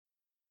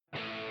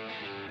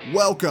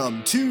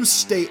Welcome to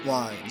State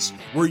Lines,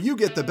 where you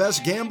get the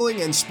best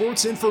gambling and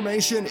sports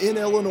information in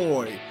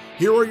Illinois.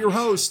 Here are your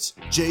hosts,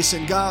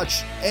 Jason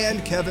Gotch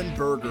and Kevin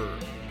Berger.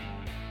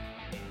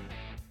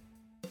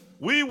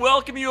 We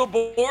welcome you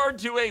aboard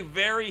to a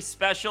very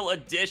special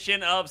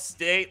edition of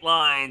State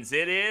Lines.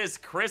 It is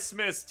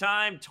Christmas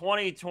time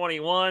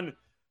 2021.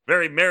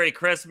 Very Merry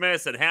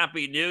Christmas and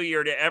Happy New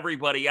Year to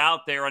everybody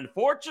out there.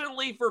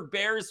 Unfortunately for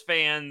Bears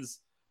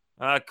fans,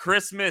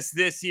 Christmas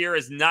this year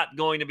is not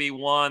going to be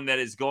one that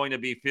is going to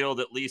be filled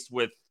at least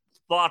with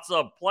thoughts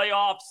of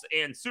playoffs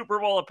and Super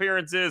Bowl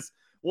appearances.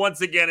 Once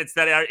again, it's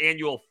that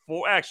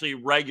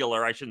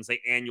regular, I shouldn't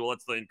say annual,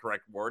 that's the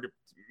incorrect word.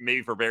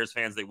 Maybe for Bears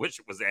fans, they wish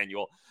it was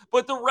annual.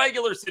 But the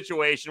regular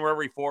situation where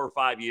every 4 or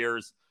 5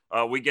 years,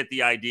 we get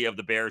the idea of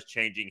the Bears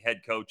changing head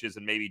coaches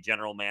and maybe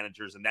general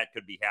managers, and that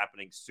could be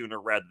happening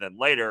sooner rather than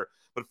later.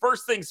 But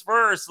first things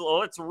first,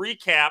 let's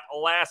recap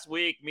last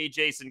week. Me,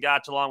 Jason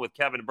Gotch, along with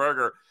Kevin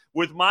Berger.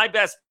 With my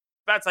best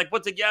bets, I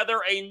put together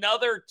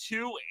another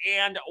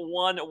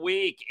 2-1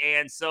 week.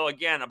 And so,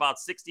 again, about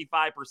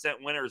 65%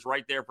 winners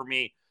right there for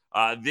me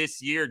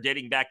this year,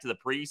 dating back to the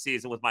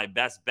preseason with my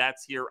best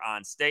bets here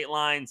on State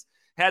Lines.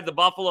 Had the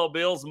Buffalo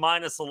Bills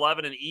minus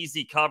 11, an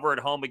easy cover at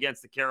home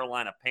against the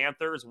Carolina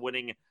Panthers,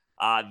 winning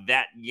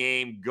that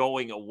game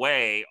going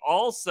away.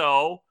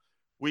 Also,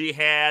 we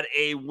had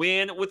a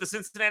win with the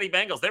Cincinnati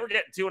Bengals. They were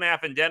getting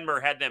 2.5 in Denver,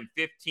 had them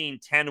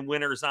 15-10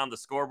 winners on the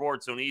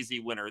scoreboard, so an easy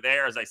winner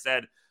there. As I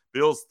said,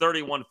 Bills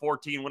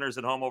 31-14 winners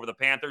at home over the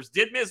Panthers.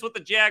 Did miss with the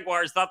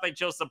Jaguars, thought they'd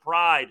show some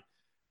pride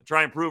to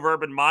try and prove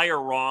Urban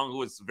Meyer wrong, who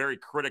was very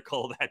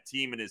critical of that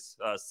team in his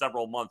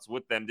several months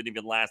with them, didn't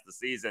even last the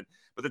season.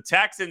 But the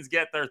Texans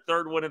get their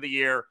third win of the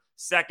year,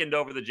 second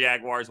over the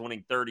Jaguars,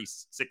 winning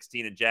 30-16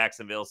 in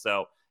Jacksonville.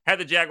 So had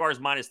the Jaguars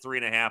minus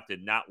 3.5,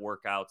 did not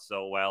work out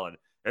so well. And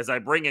as I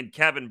bring in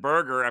Kevin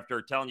Berger after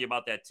telling you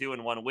about that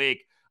 2-1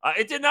 week,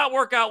 it did not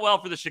work out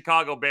well for the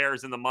Chicago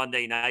Bears in the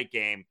Monday night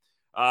game.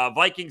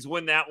 Vikings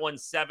win that one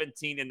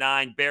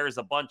 17-9. Bears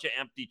a bunch of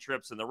empty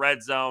trips in the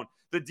red zone.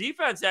 The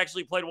defense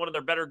actually played one of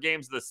their better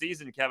games of the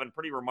season, Kevin.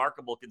 Pretty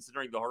remarkable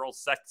considering the whole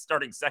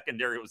starting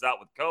secondary was out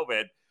with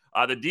COVID.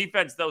 The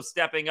defense, though,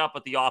 stepping up,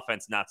 but the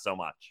offense not so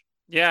much.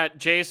 Yeah,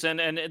 Jason,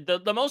 and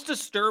the most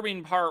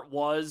disturbing part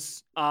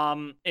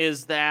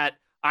is that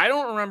I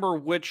don't remember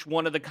which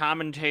one of the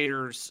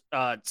commentators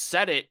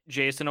said it,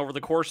 Jason, over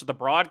the course of the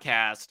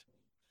broadcast.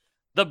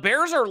 The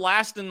Bears are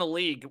last in the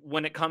league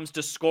when it comes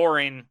to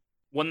scoring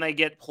when they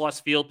get plus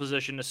field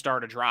position to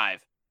start a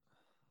drive.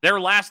 They're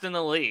last in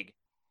the league.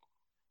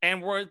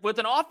 And with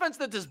an offense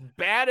that's as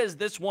bad as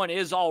this one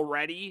is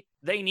already,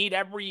 they need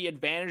every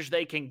advantage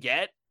they can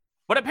get.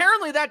 But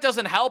apparently that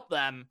doesn't help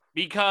them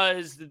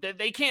because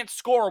they can't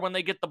score when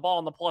they get the ball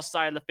on the plus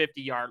side of the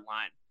 50-yard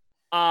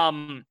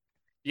line.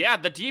 Yeah,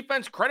 the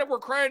defense, credit where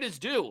credit is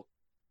due.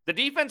 The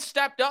defense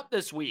stepped up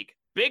this week,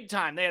 big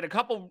time. They had a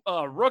couple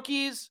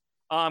rookies,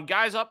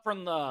 guys up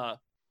from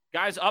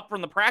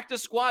the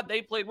practice squad.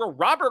 They played well.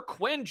 Robert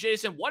Quinn,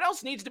 Jason, what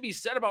else needs to be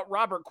said about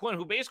Robert Quinn,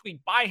 who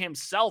basically by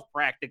himself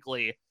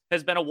practically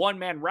has been a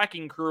one-man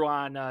wrecking crew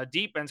on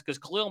defense because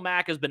Khalil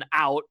Mack has been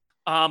out.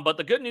 But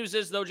the good news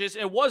is, though,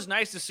 Jason, it was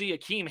nice to see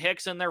Akeem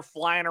Hicks in there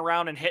flying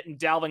around and hitting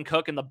Dalvin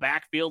Cook in the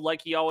backfield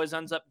like he always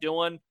ends up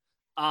doing.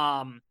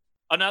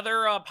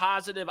 Another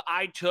positive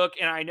I took,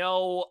 and I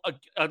know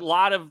a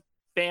lot of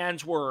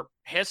fans were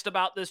pissed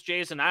about this,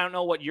 Jason. I don't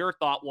know what your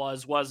thought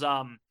was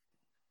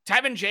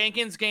Tevin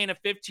Jenkins gained a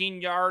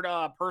 15-yard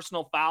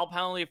personal foul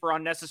penalty for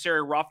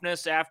unnecessary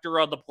roughness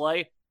after the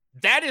play.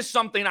 That is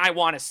something I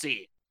want to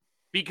see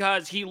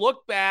because he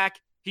looked back,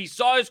 he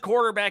saw his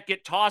quarterback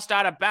get tossed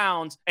out of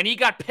bounds, and he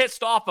got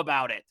pissed off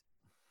about it.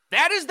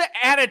 That is the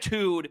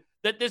attitude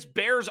that this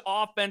Bears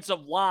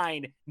offensive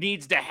line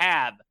needs to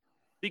have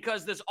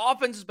because this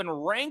offense has been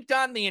ranked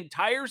on the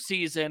entire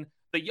season.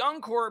 The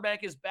young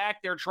quarterback is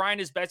back there trying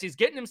his best. He's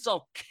getting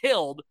himself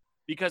killed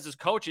because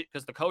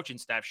the coaching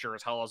staff sure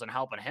as hell isn't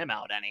helping him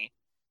out any.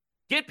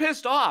 Get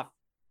pissed off.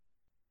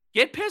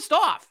 Get pissed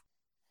off.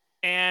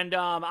 And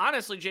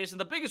honestly, Jason,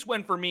 the biggest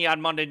win for me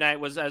on Monday night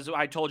was, as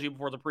I told you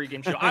before the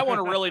pregame show, I won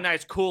a really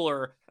nice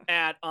cooler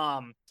at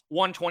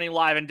 120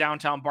 Live in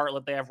downtown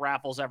Bartlett. They have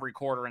raffles every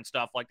quarter and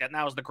stuff like that. And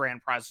that was the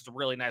grand prize. It's a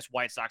really nice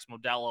White Sox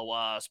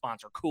Modelo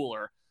sponsor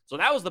cooler. So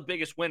that was the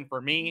biggest win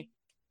for me.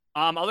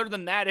 Other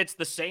than that, it's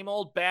the same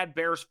old bad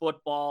Bears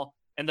football.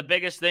 And the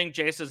biggest thing,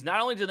 Jason, is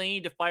not only do they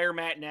need to fire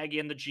Matt Nagy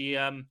and the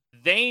GM,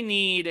 they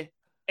need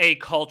a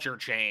culture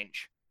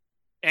change.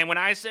 And when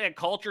I say a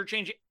culture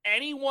change,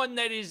 anyone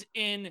that is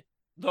in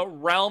the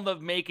realm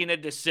of making a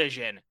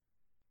decision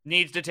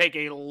needs to take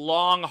a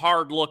long,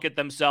 hard look at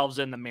themselves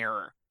in the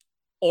mirror,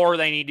 or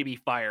they need to be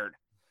fired.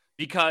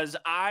 Because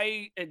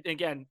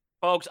again,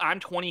 folks, I'm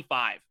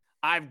 25.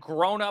 I've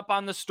grown up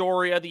on the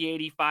story of the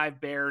 85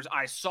 Bears.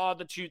 I saw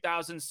the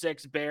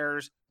 2006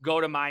 Bears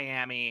go to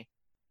Miami.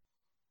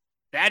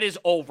 That is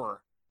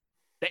over.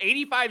 The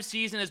 85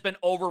 season has been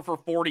over for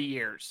 40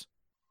 years.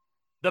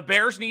 The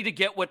Bears need to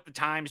get with the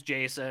times,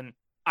 Jason.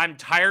 I'm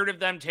tired of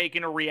them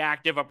taking a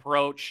reactive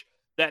approach.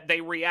 that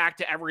they react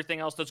to everything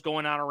else that's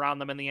going on around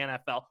them in the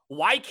NFL.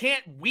 Why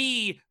can't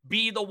we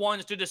be the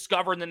ones to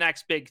discover the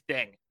next big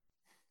thing,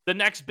 the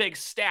next big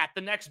stat,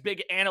 the next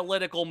big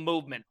analytical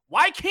movement?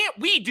 Why can't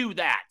we do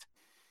that?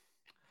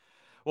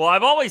 Well,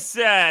 I've always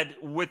said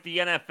with the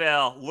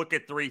NFL, look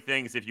at three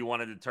things if you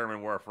want to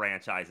determine where a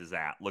franchise is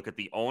at. Look at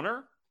the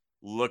owner,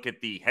 look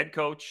at the head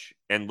coach,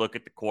 and look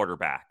at the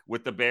quarterback.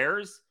 With the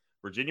Bears,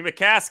 Virginia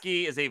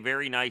McCaskey is a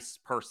very nice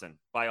person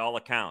by all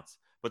accounts.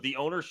 But the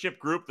ownership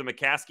group, the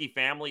McCaskey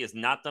family, has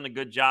not done a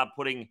good job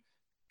putting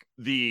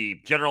the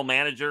general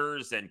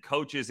managers and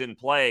coaches in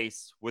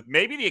place, with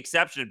maybe the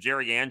exception of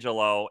Jerry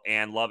Angelo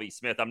and Lovie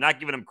Smith. I'm not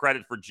giving him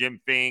credit for Jim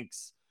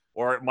Finks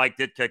or Mike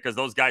Ditka because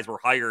those guys were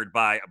hired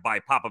by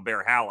Papa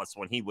Bear Hallis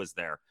when he was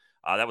there.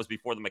 That was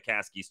before the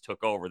McCaskeys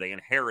took over. They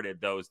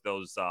inherited those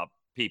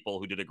people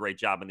who did a great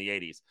job in the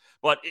 80s.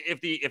 But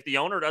if the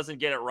owner doesn't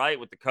get it right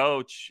with the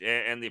coach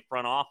and the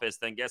front office,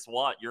 then guess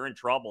what? You're in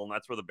trouble. And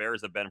that's where the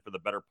Bears have been for the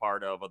better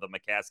part of the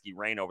McCaskey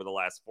reign over the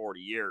last 40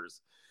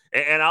 years.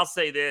 And I'll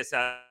say this,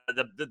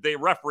 the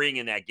refereeing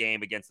in that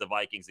game against the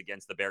Vikings,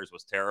 against the Bears,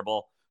 was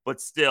terrible.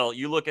 But still,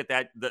 you look at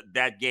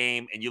that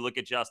game and you look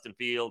at Justin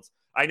Fields.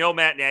 I know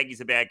Matt Nagy's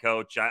a bad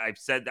coach. I've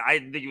said that I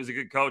didn't think he was a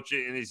good coach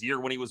in his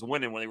year when he was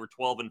winning, when they were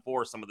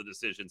 12-4, some of the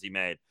decisions he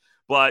made.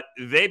 But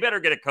they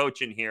better get a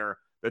coach in here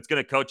that's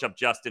going to coach up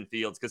Justin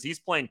Fields, because he's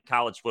playing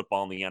college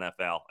football in the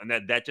NFL, and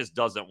that just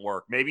doesn't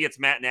work. Maybe it's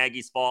Matt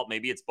Nagy's fault.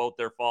 Maybe it's both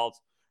their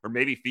faults. Or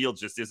maybe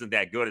Fields just isn't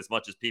that good, as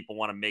much as people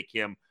want to make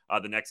him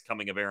the next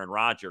coming of Aaron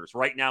Rodgers.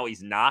 Right now,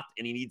 he's not,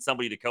 and he needs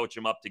somebody to coach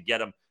him up to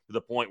get him to the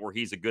point where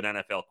he's a good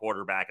NFL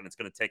quarterback, and it's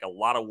going to take a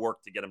lot of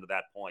work to get him to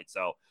that point.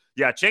 So,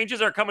 yeah,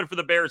 changes are coming for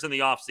the Bears in the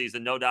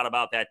offseason, no doubt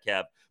about that,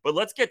 Kev. But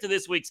let's get to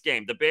this week's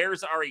game. The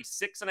Bears are a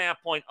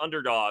 6.5-point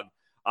underdog,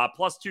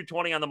 plus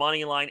 220 on the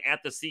money line at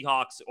the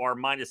Seahawks, or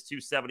minus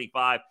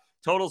 275.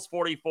 Totals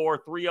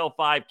 44,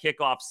 3:05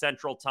 kickoff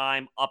Central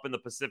Time up in the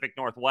Pacific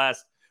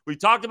Northwest. We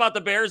talked about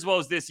the Bears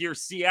woes this year.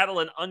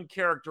 Seattle, an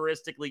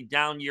uncharacteristically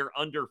down year,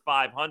 under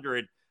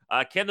 500.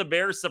 Can the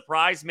Bears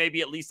surprise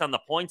maybe at least on the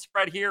point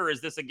spread here, or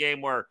is this a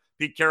game where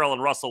Pete Carroll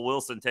and Russell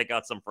Wilson take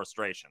out some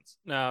frustrations?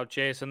 No,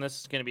 Jason, this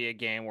is going to be a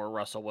game where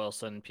Russell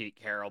Wilson, Pete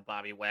Carroll,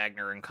 Bobby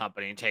Wagner and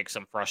company take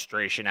some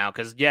frustration out.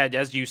 Because, yeah,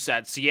 as you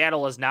said,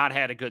 Seattle has not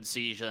had a good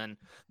season.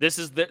 This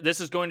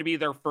is going to be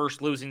their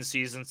first losing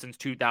season since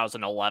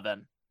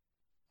 2011.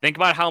 Think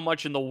about how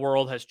much in the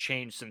world has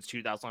changed since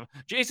 2011.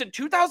 Jason,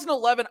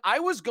 2011, I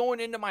was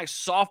going into my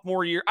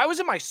sophomore year. I was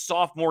in my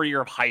sophomore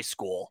year of high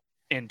school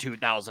in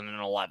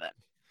 2011.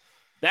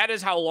 That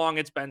is how long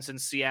it's been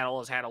since Seattle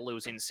has had a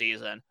losing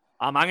season.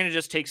 I'm going to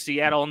just take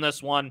Seattle in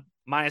this one,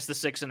 minus the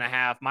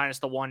 6.5, minus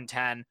the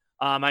 110.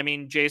 I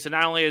mean, Jason,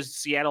 not only is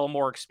Seattle a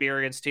more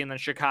experienced team than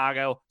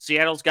Chicago,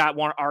 Seattle's got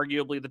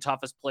arguably the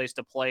toughest place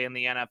to play in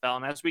the NFL.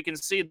 And as we can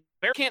see,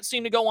 Bears can't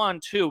seem to go on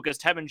two, because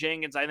Tevin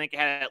Jenkins, I think,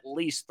 had at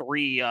least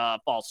 3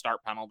 false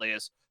start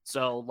penalties.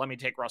 So let me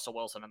take Russell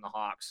Wilson and the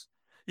Hawks.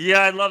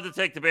 Yeah, I'd love to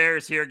take the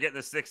Bears here, getting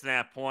the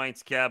 6.5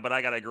 points, Kev, but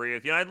I got to agree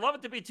with you. I'd love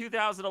it to be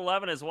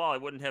 2011 as well. I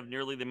wouldn't have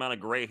nearly the amount of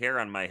gray hair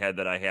on my head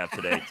that I have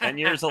today. 10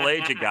 years will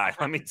age a guy,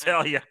 let me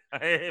tell you.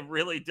 It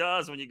really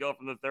does when you go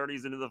from the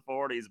 30s into the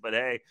 40s. But,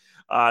 hey,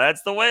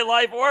 that's the way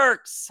life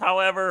works.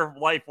 However,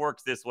 life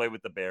works this way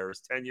with the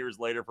Bears. 10 years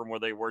later from where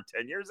they were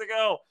 10 years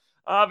ago,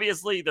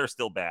 obviously they're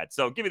still bad.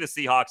 So give me the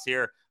Seahawks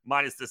here,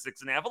 minus the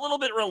 6.5. A little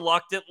bit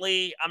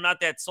reluctantly. I'm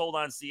not that sold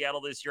on Seattle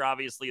this year.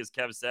 Obviously, as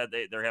Kev said,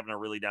 they're having a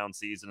really down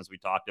season, as we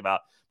talked about.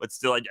 But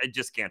still, I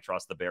just can't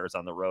trust the Bears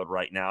on the road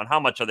right now. And how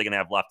much are they going to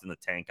have left in the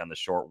tank on the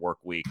short work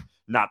week,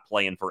 not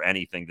playing for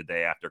anything the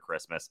day after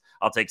Christmas?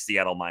 I'll take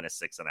Seattle minus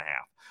 6.5.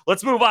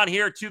 Let's move on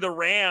here to the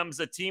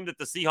Rams, a team that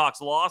the Seahawks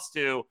lost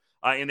to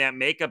in that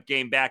makeup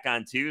game back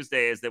on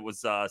Tuesday, as that was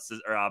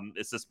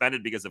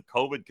suspended because of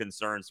COVID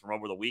concerns from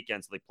over the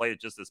weekend. So they played it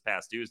just this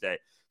past Tuesday.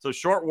 So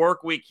short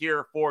work week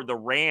here for the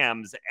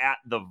Rams at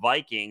the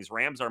Vikings.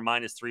 Rams are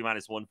minus 3,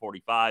 minus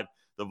 145.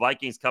 The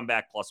Vikings come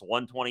back plus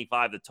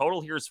 125. The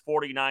total here is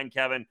 49,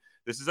 Kevin.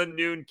 This is a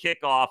noon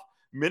kickoff.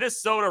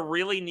 Minnesota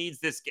really needs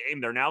this game.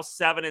 They're now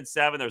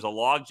 7-7. There's a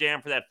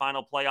logjam for that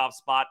final playoff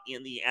spot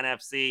in the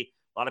NFC.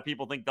 A lot of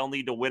people think they'll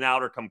need to win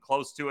out or come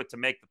close to it to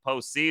make the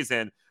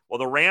postseason. Well,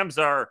 the Rams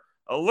are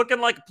looking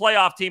like a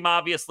playoff team,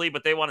 obviously,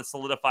 but they want to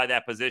solidify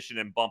that position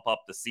and bump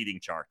up the seeding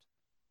chart.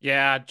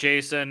 Yeah,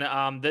 Jason,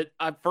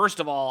 first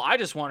of all, I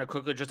just want to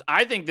quickly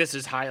I think this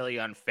is highly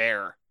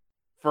unfair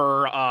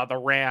for the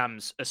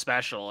Rams,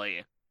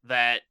 especially,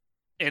 that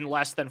in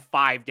less than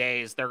 5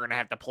 days, they're going to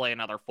have to play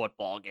another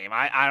football game.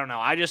 I don't know.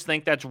 I just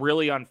think that's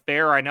really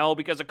unfair. I know,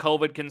 because of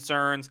COVID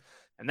concerns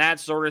and that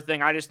sort of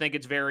thing. I just think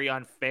it's very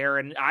unfair.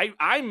 And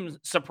I'm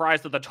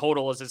surprised that the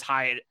total is as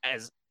high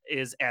as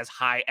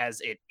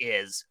it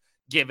is,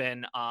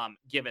 given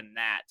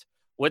that.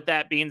 With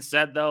that being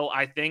said, though,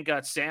 I think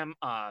not Sam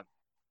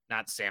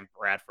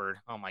Bradford.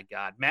 Oh my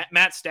God.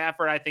 Matt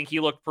Stafford, I think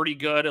he looked pretty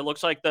good. It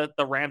looks like the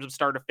Rams have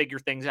started to figure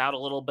things out a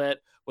little bit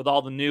with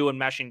all the new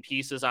and meshing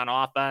pieces on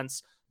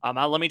offense.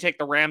 Let me take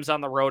the Rams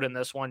on the road in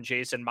this one,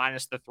 Jason,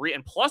 minus the 3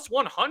 and plus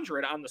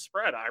 100 on the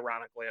spread,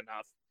 ironically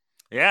enough.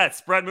 Yeah, it's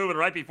spread moving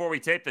right before we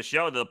tape the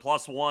show to the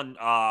plus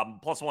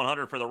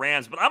 100 for the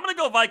Rams. But I'm going to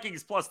go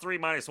Vikings plus 3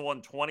 minus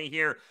 120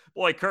 here.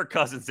 Boy, Kirk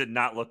Cousins did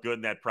not look good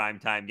in that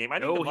primetime game.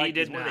 He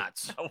did not.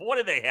 What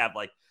did they have?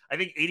 I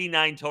think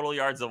 89 total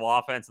yards of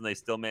offense, and they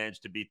still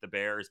managed to beat the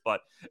Bears.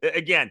 But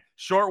again,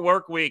 short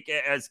work week,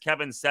 as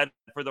Kevin said,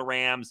 for the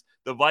Rams.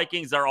 The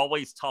Vikings are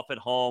always tough at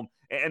home,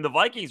 and the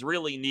Vikings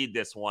really need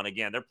this one.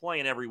 Again, they're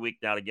playing every week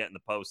now to get in the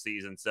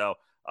postseason. So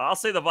I'll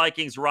say the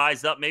Vikings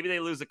rise up. Maybe they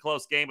lose a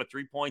close game, but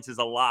 3 points is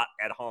a lot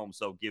at home.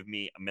 So give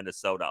me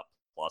Minnesota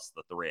plus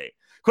the 3.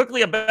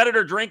 Quickly, a bet it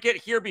or drink it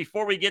here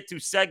before we get to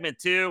segment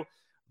 2.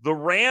 The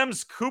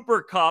Rams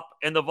Cooper Kupp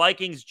and the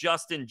Vikings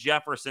Justin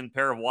Jefferson,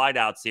 pair of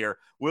wideouts here.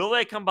 Will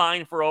they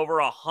combine for over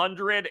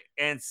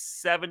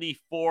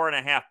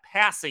 174.5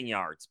 passing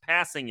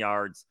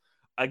yards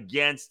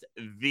against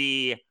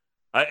the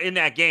in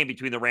that game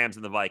between the Rams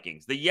and the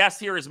Vikings? The yes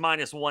here is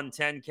minus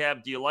 110,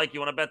 Kev. You want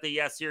to bet the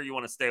yes here? You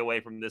want to stay away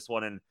from this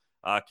one and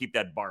keep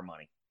that bar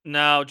money?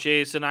 No,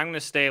 Jason, I'm going to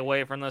stay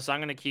away from this. I'm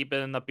going to keep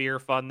it in the beer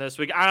fund this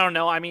week. I don't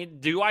know. I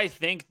mean, do I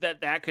think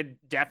that could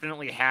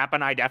definitely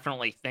happen? I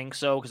definitely think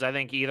so, because I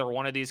think either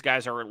one of these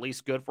guys are at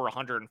least good for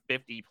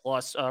 150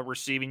 plus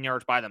receiving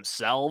yards by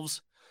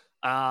themselves.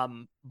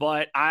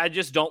 But I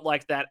just don't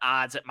like that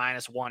odds at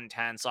minus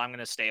 110, so I'm going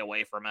to stay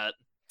away from it.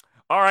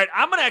 All right,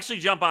 I'm going to actually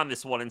jump on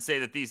this one and say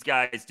that these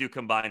guys do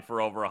combine for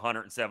over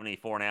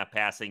 174.5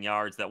 passing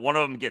yards, that one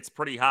of them gets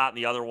pretty hot and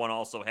the other one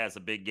also has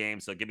a big game.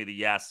 So give me the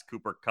yes,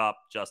 Cooper Kupp,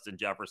 Justin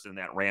Jefferson,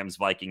 that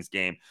Rams-Vikings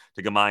game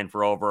to combine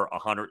for over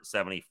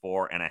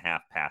 174.5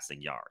 passing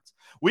yards.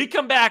 We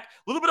come back,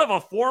 a little bit of a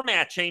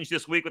format change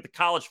this week with the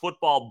college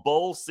football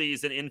bowl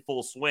season in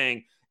full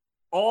swing.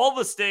 All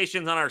the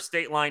stations on our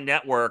State Line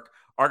network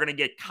are going to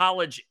get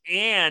college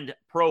and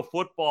pro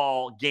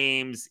football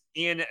games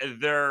in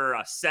their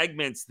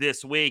segments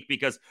this week,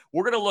 because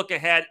we're going to look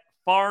ahead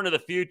far into the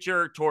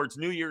future towards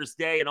New Year's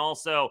Day and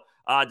also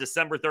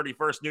December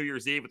 31st, New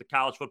Year's Eve, with the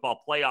college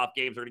football playoff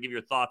games. We're going to give you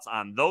your thoughts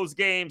on those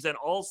games. And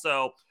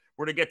also,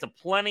 we're going to get to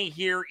plenty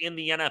here in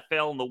the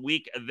NFL in the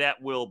week that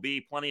will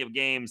be. Plenty of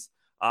games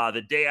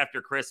the day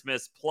after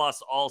Christmas.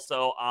 Plus,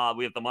 also,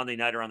 we have the Monday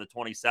Nighter on the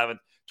 27th.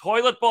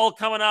 Toilet Bowl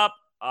coming up.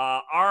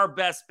 Our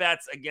best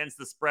bets against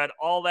the spread,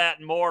 all that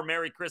and more.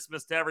 Merry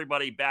Christmas to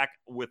everybody. Back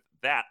with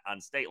that on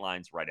State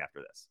Lines right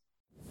after this.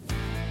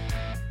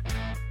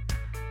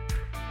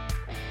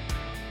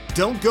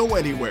 Don't go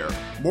anywhere.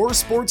 More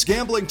sports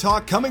gambling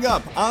talk coming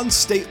up on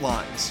State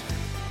Lines.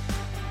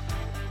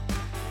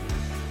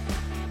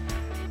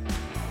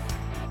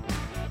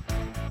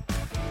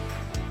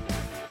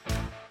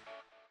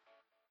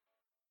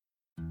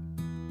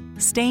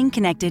 Staying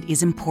connected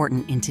is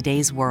important in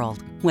today's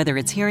world. Whether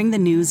it's hearing the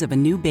news of a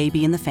new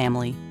baby in the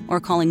family or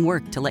calling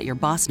work to let your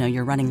boss know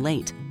you're running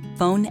late,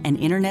 phone and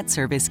internet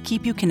service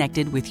keep you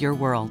connected with your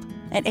world.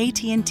 At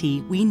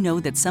AT&T, we know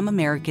that some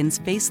Americans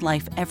face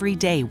life every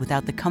day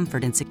without the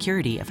comfort and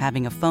security of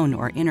having a phone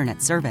or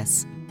internet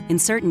service. In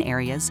certain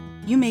areas,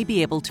 you may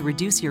be able to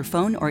reduce your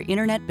phone or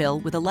internet bill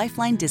with a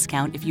Lifeline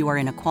discount if you are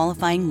in a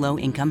qualifying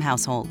low-income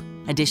household.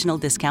 Additional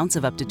discounts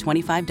of up to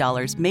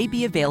 $25 may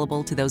be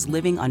available to those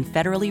living on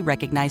federally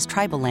recognized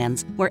tribal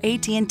lands where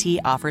AT&T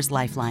offers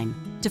Lifeline.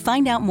 To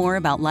find out more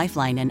about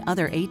Lifeline and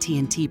other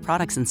AT&T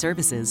products and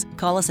services,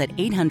 call us at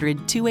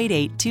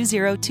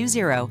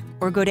 800-288-2020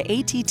 or go to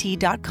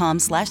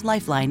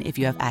att.com/lifeline if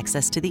you have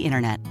access to the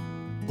internet.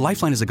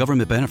 Lifeline is a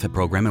government benefit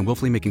program, and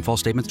willfully making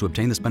false statements to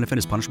obtain this benefit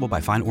is punishable by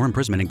fine or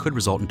imprisonment and could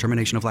result in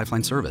termination of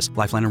Lifeline service.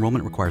 Lifeline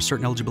enrollment requires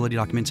certain eligibility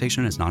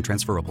documentation and is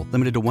non-transferable.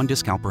 Limited to one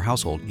discount per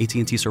household.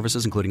 AT&T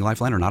services, including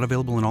Lifeline, are not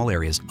available in all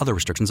areas. Other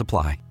restrictions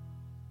apply.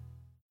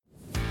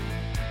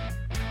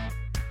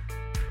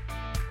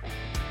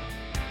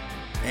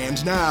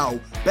 And now,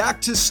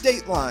 back to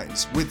State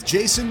Lines with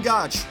Jason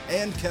Gotch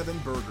and Kevin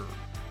Berger.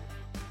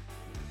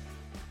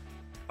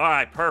 All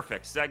right,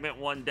 perfect. Segment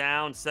 1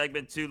 down.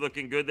 Segment 2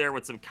 looking good there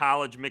with some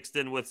college mixed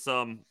in with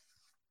some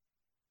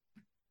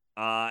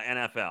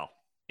NFL.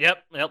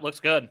 Yep,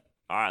 looks good.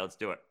 All right, let's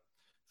do it.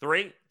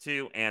 3,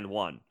 2, and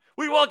 1.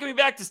 We welcome you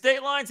back to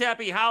State Lines.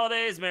 Happy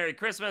holidays, Merry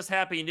Christmas,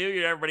 Happy New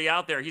Year to everybody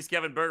out there. He's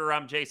Kevin Berger.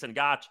 I'm Jason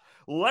Gotch.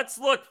 Let's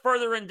look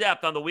further in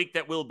depth on the week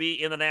that will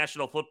be in the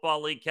National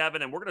Football League,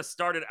 Kevin, and we're going to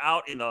start it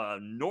out in the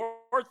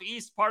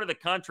northeast part of the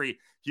country.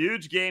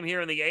 Huge game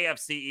here in the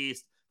AFC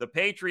East. The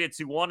Patriots,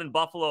 who won in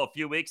Buffalo a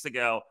few weeks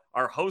ago,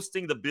 are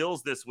hosting the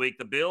Bills this week.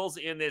 The Bills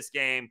in this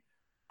game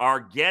are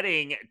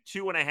getting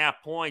 2.5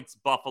 points,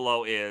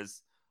 Buffalo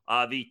is.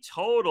 The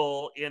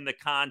total in the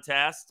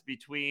contest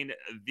between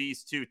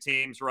these two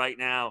teams right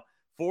now,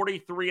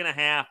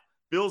 43.5.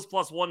 Bills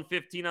plus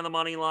 115 on the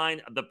money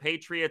line. The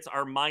Patriots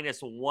are minus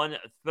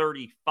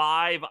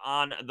 135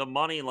 on the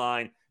money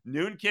line.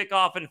 Noon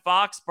kickoff in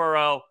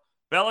Foxborough.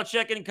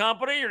 Belichick and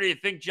company, or do you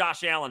think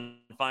Josh Allen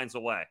finds a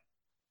way?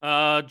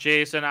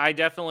 Jason, I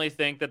definitely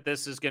think that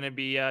this is going to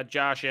be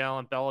Josh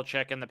Allen,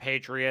 Belichick, and the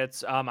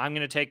Patriots. I'm going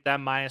to take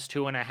them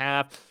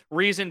 -2.5.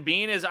 Reason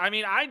being is,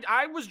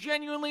 I was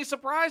genuinely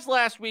surprised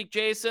last week,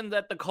 Jason,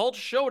 that the Colts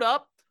showed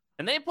up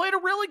and they played a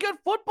really good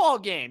football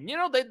game. You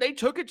know, they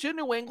took it to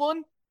New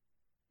England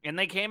and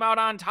they came out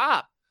on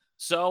top.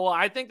 So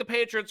I think the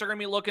Patriots are going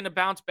to be looking to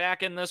bounce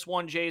back in this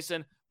one,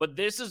 Jason. But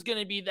this is going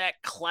to be that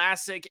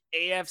classic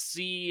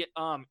AFC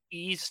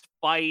East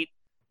fight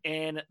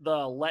in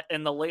the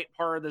late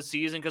part of the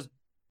season, because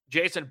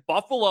Jason,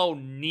 Buffalo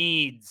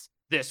needs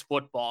this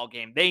football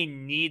game. They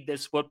need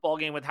this football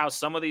game with how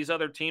some of these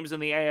other teams in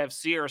the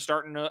AFC are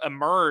starting to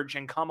emerge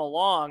and come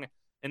along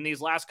in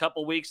these last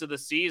couple weeks of the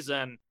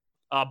season.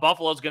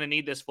 Buffalo's going to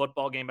need this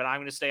football game, but I'm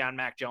going to stay on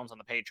Mac Jones on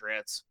the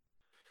Patriots.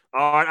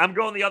 All right, I'm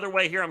going the other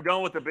way here. I'm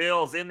going with the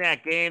Bills in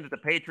that game that the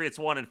Patriots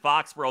won in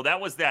Foxborough. That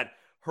was that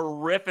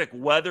horrific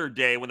weather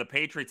day when the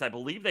Patriots, I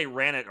believe they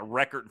ran it a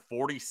record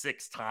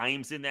 46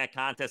 times in that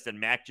contest, and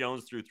Mac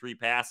Jones threw 3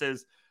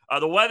 passes.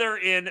 The weather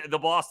in the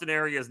Boston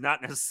area is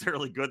not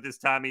necessarily good this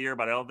time of year,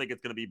 but I don't think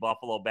it's going to be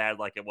Buffalo bad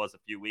like it was a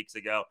few weeks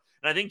ago.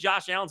 And I think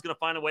Josh Allen's going to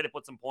find a way to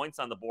put some points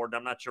on the board, and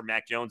I'm not sure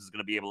Mac Jones is going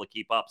to be able to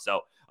keep up.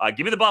 So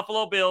give me the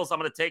Buffalo Bills. I'm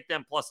going to take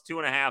them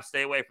 +2.5.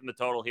 Stay away from the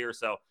total here.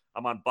 So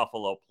I'm on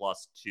Buffalo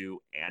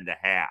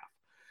 +2.5.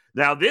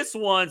 Now, this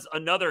one's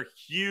another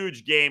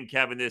huge game,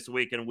 Kevin, this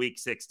week in Week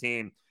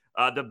 16.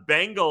 The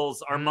Bengals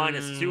are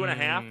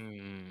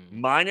 -2.5,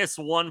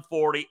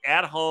 -140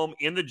 at home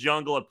in the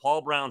jungle at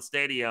Paul Brown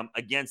Stadium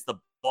against the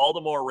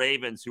Baltimore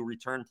Ravens, who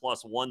return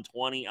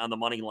 +120 on the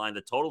money line.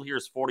 The total here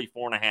is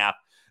 44.5,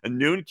 a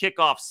noon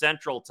kickoff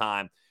Central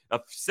Time.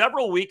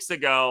 Several weeks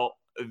ago,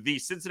 the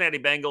Cincinnati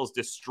Bengals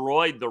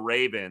destroyed the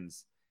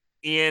Ravens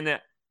in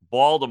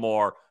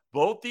Baltimore.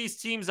 Both these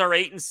teams are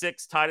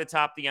 8-6, tied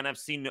atop the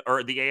NFC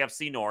or the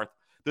AFC North.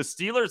 The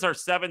Steelers are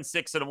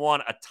 7-6-1,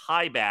 a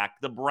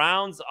tie-back. The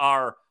Browns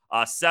are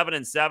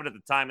 7-7 at the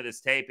time of this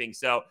taping.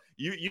 So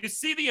you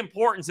see the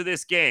importance of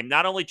this game,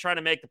 not only trying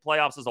to make the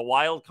playoffs as a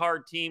wild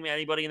card team,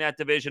 anybody in that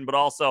division, but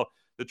also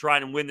to try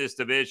and win this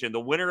division. The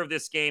winner of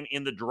this game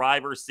in the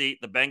driver's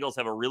seat. The Bengals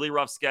have a really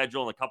rough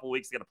schedule. In a couple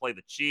weeks, they got to play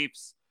the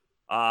Chiefs.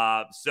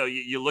 So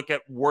you look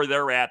at where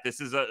they're at. This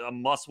is a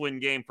must-win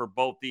game for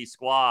both these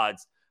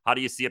squads. How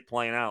do you see it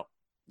playing out?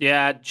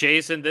 Yeah,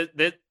 Jason,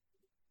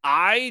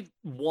 I'm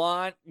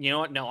going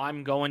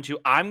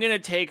to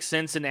take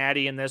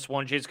Cincinnati in this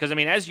one, Jason, because,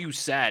 as you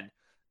said,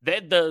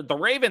 the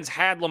Ravens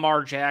had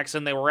Lamar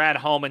Jackson. They were at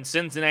home, and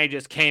Cincinnati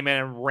just came in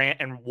and ran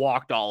and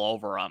walked all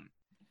over them.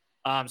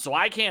 So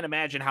I can't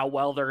imagine how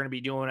well they're going to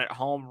be doing at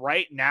home.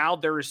 Right now,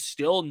 there is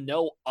still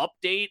no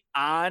update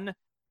on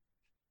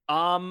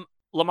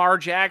Lamar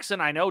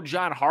Jackson. I know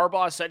John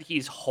Harbaugh said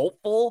he's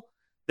hopeful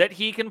that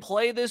he can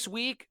play this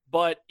week,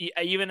 but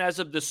even as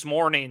of this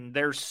morning,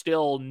 there's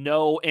still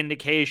no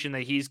indication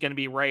that he's going to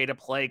be ready to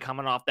play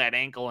coming off that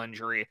ankle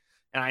injury.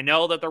 And I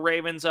know that the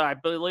Ravens, I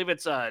believe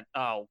it's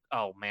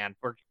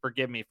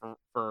forgive me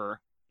for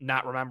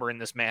not remembering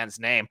this man's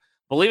name.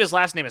 I believe his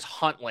last name is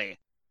Huntley,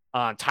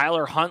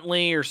 Tyler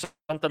Huntley or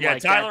something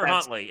like that. Yeah, Tyler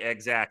Huntley,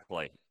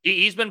 exactly.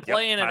 He's been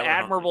playing an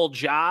admirable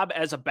job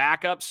as a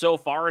backup so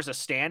far as a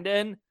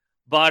stand-in.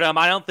 But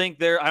I don't think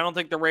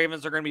the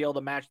Ravens are going to be able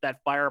to match that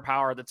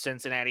firepower that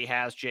Cincinnati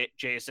has,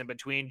 Jason,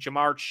 between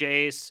Jamar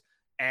Chase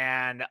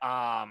and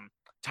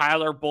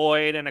Tyler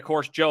Boyd and, of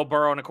course, Joe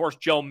Burrow and, of course,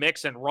 Joe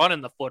Mixon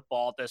running the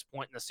football at this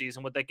point in the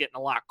season with it getting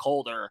a lot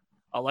colder.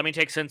 Let me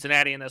take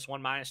Cincinnati in this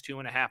one,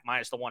 -2.5,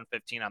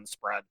 -115 on the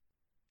spread.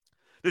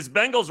 This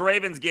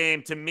Bengals-Ravens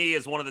game, to me,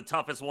 is one of the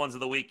toughest ones of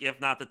the week, if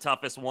not the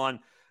toughest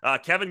one.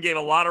 Kevin gave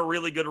a lot of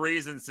really good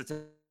reasons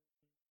to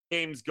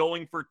games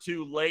going for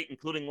 2 late,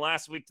 including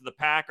last week to the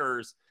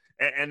Packers,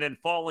 and then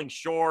falling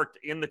short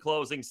in the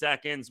closing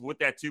seconds with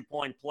that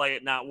 2-point play,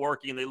 it not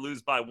working, and they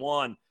lose by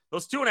 1.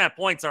 Those 2.5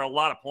 points are a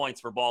lot of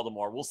points for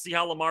Baltimore. We'll see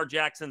how Lamar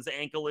Jackson's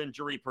ankle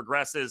injury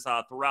progresses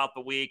throughout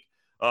the week.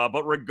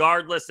 But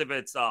regardless if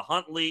it's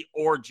Huntley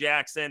or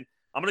Jackson,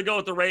 I'm going to go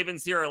with the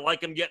Ravens here. I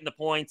like them getting the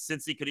points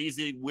since he could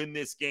easily win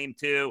this game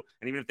too.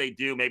 And even if they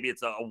do, maybe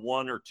it's a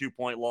 1 or 2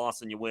 point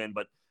loss and you win.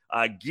 But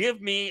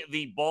give me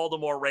the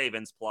Baltimore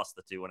Ravens plus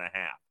the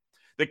 2.5.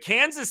 The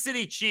Kansas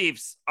City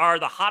Chiefs are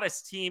the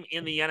hottest team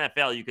in the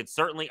NFL. You could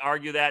certainly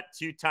argue that.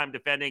 2-time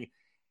defending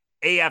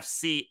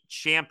AFC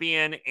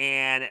champion.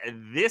 And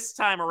this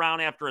time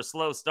around, after a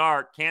slow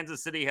start,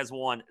 Kansas City has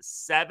won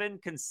 7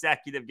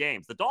 consecutive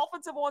games. The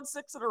Dolphins have won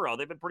 6 in a row.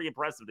 They've been pretty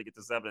impressive to get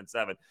to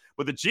 7-7.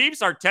 But the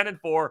Chiefs are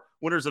 10-4,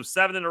 winners of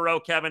 7 in a row,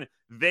 Kevin.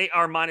 They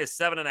are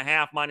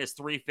 -7.5,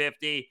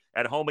 -350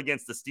 at home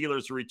against the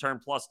Steelers, who return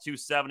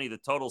 +270. The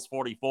total's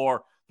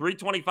 44.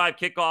 3:25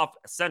 kickoff,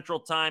 Central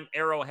Time,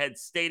 Arrowhead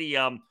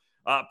Stadium.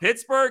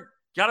 Pittsburgh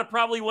got to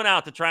probably win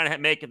out to try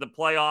and make it the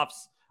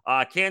playoffs.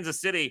 Kansas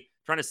City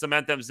trying to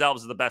cement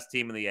themselves as the best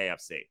team in the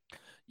AFC.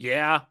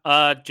 Yeah,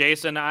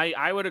 Jason,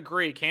 I would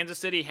agree. Kansas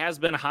City has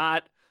been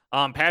hot.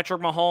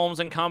 Patrick Mahomes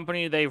and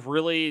company,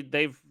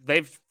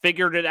 they've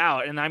figured it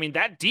out. And I mean,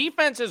 that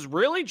defense has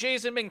really,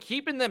 Jason, been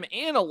keeping them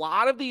in a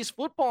lot of these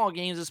football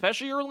games,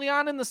 especially early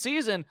on in the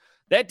season.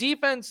 That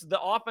defense,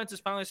 the offense is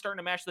finally starting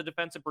to match the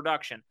defensive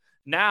production.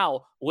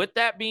 Now, with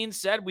that being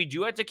said, we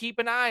do have to keep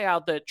an eye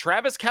out that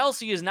Travis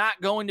Kelce is not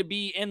going to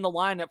be in the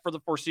lineup for the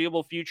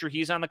foreseeable future.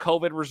 He's on the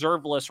COVID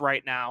reserve list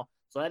right now.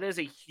 So that is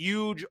a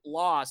huge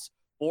loss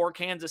for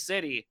Kansas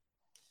City.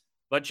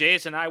 But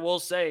Jason, I will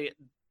say,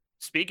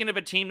 speaking of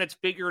a team that's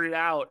figured it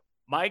out,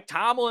 Mike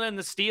Tomlin and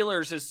the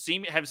Steelers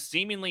have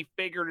seemingly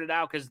figured it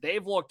out because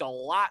they've looked a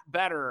lot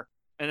better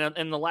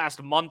in the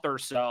last month or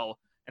so.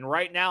 And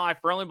right now, I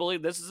firmly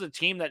believe this is a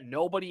team that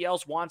nobody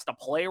else wants to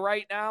play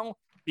right now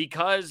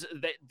because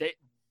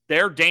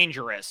they're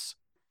dangerous.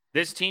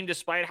 This team,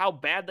 despite how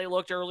bad they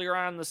looked earlier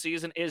on in the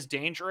season, is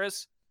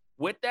dangerous.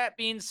 With that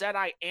being said,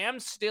 I am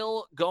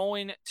still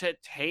going to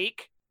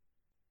take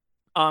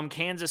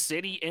Kansas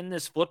City in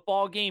this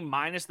football game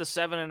minus the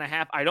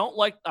 7.5. I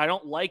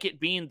don't like it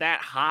being that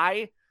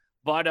high,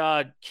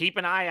 but keep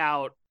an eye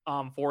out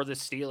for the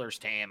Steelers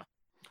team.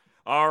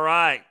 All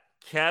right,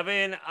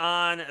 Kevin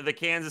on the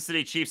Kansas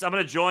City Chiefs. I'm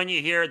going to join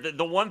you here.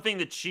 The one thing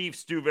the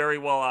Chiefs do very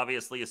well,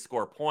 obviously, is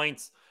score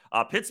points.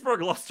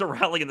 Pittsburgh loves to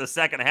rally in the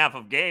second half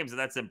of games, and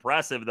that's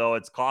impressive, though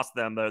it's cost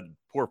them the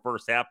poor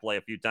first half play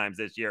a few times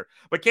this year.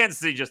 But Kansas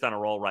City just on a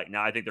roll right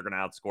now. I think they're going to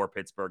outscore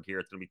Pittsburgh here.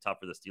 It's going to be tough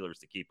for the Steelers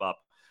to keep up.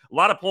 A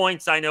lot of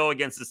points, I know,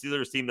 against the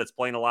Steelers team that's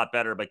playing a lot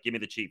better, but give me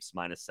the Chiefs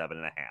minus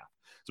 7.5.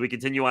 So we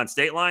continue on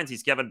State Lines.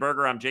 He's Kevin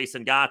Berger. I'm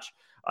Jason Gotch.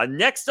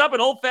 Next up, an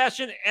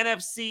old-fashioned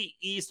NFC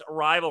East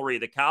rivalry.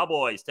 The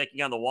Cowboys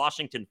taking on the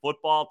Washington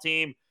football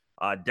team.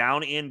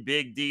 Down in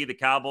Big D, the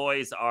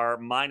Cowboys are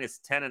minus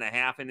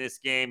 10.5 in this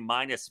game,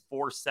 minus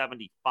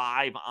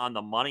 475 on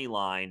the money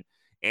line.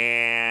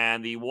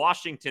 And the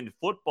Washington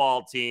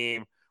football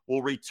team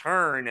will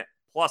return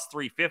plus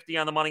 350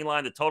 on the money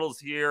line. The total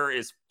here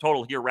is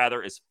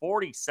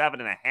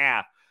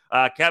 47.5.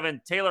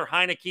 Kevin, Taylor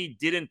Heineke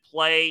didn't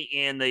play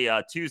in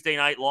the Tuesday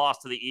night loss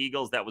to the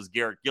Eagles. That was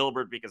Garrett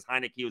Gilbert because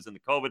Heineke was in the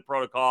COVID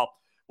protocol.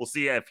 We'll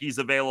see if he's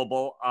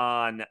available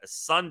on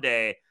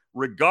Sunday.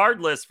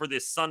 Regardless, for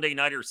this Sunday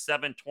nighter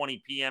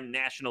 7:20 p.m.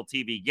 national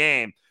TV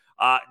game,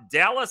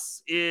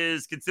 Dallas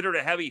is considered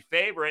a heavy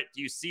favorite.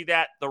 Do you see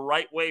that the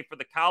right way for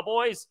the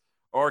Cowboys,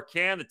 or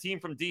can the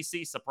team from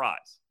DC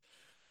surprise?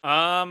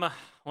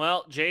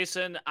 Well,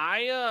 Jason,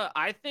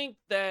 I think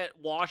that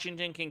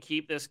Washington can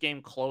keep this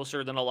game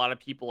closer than a lot of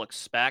people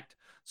expect.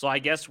 So I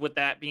guess with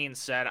that being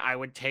said, I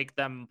would take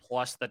them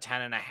plus the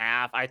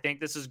 10.5. I think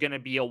this is going to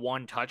be a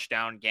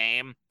 1-touchdown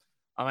game.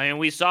 I mean,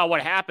 we saw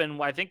what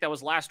happened. I think that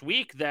was last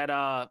week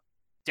that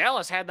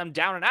Dallas had them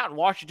down and out, and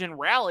Washington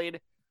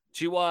rallied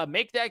to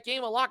make that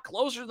game a lot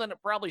closer than it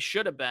probably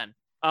should have been.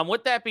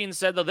 With that being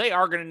said, though, they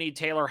are going to need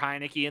Taylor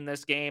Heineke in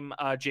this game,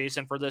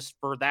 Jason,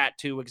 for that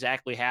to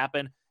exactly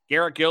happen.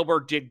 Garrett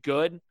Gilbert did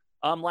good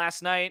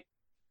last night,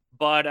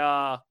 but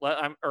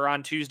or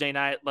on Tuesday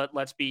night.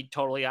 Let's be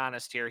totally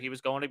honest here. He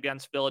was going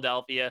against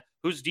Philadelphia,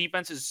 whose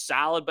defense is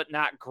solid but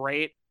not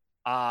great.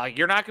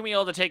 You're not going to be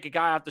able to take a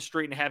guy off the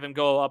street and have him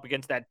go up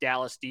against that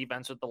Dallas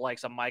defense with the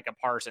likes of Micah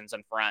Parsons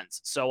and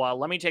friends. So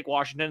let me take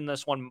Washington in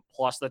this one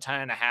plus the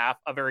 10.5,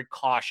 a very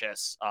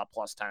cautious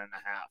plus 10.5.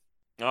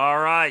 All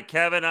right,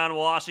 Kevin on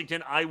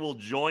Washington. I will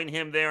join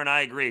him there, and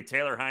I agree.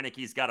 Taylor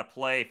Heineke's got to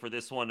play for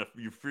this one if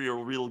you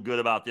feel real good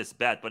about this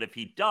bet. But if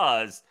he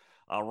does,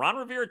 Ron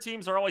Rivera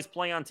teams are always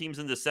playing on teams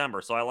in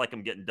December, so I like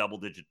him getting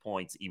double-digit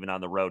points even on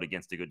the road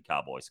against a good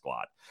Cowboy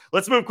squad.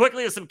 Let's move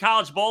quickly to some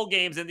college bowl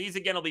games, and these,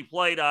 again, will be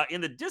played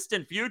in the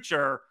distant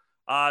future.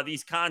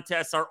 These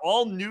contests are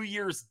all New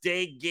Year's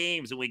Day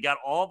games, and we got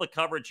all the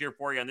coverage here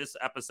for you on this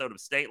episode of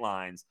State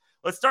Lines.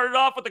 Let's start it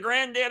off with the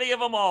granddaddy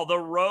of them all, the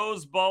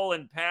Rose Bowl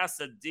in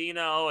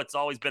Pasadena. Oh, it's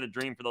always been a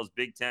dream for those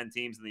Big Ten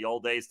teams in the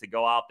old days to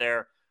go out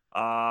there,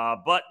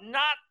 but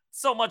not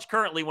so much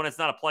currently when it's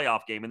not a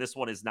playoff game, and this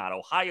one is not.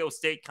 Ohio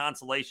State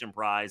consolation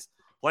prize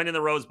playing in the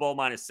Rose Bowl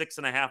minus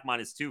 6.5,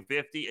 minus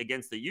 250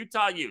 against the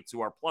Utah Utes,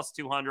 who are plus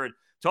 200,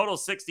 total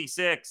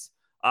 66.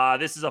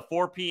 This is a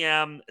 4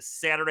 p.m.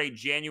 Saturday,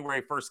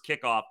 January 1st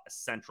kickoff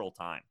Central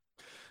Time.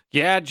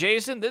 Yeah,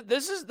 Jason,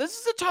 this is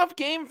a tough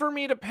game for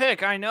me to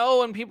pick. I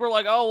know, and people are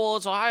like, oh, well,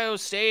 it's Ohio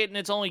State and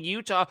it's only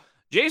Utah.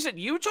 Jason,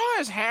 Utah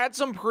has had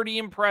some pretty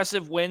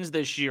impressive wins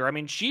this year. I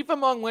mean, chief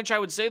among which I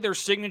would say their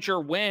signature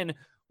win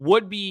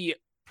would be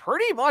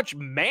pretty much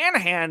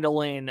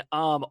manhandling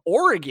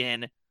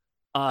Oregon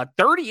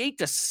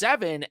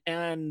 38-7,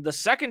 and the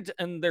second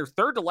and their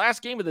third to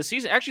last game of the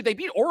season. Actually, they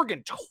beat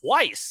Oregon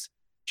twice,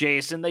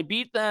 Jason. They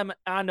beat them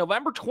on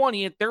November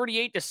 20th,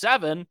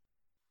 38-7.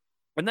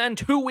 And then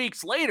 2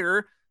 weeks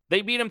later,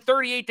 they beat them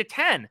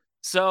 38-10.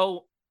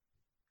 So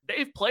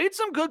they've played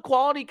some good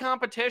quality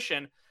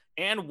competition.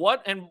 And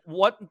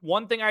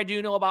one thing I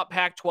do know about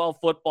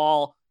Pac-12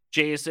 football,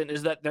 Jason,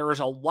 is that there is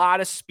a lot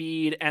of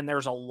speed and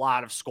there's a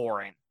lot of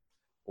scoring.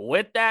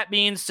 With that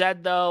being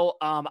said, though,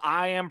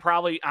 I am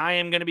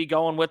going to be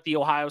going with the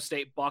Ohio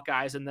State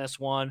Buckeyes in this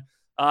one.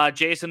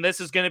 Jason, this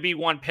is going to be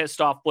one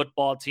pissed off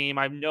football team.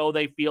 I know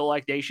they feel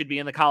like they should be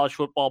in the college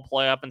football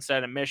playoff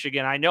instead of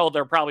Michigan. I know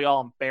they're probably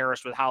all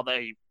embarrassed with how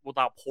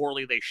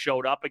poorly they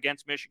showed up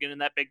against Michigan in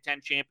that Big Ten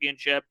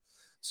championship.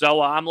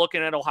 So I'm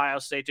looking at Ohio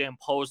State to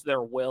impose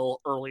their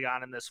will early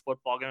on in this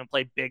football game and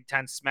play Big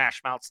Ten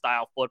smash mouth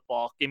style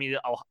football. Give me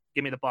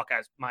the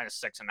Buckeyes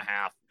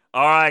 -6.5.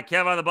 All right,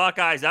 Kevin, on the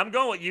Buckeyes, I'm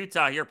going with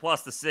Utah here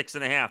plus the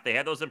 6.5. They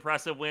had those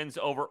impressive wins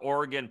over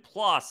Oregon.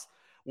 Plus,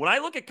 when I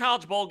look at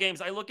college bowl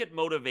games, I look at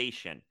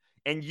motivation.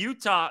 And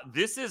Utah,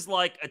 this is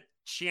like a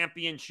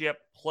championship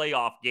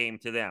playoff game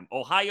to them.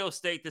 Ohio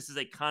State, this is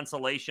a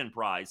consolation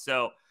prize.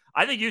 So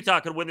I think Utah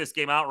could win this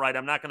game outright.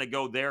 I'm not going to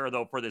go there,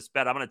 though, for this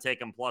bet. I'm going to take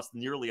them plus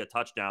nearly a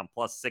touchdown,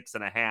 plus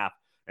 6.5,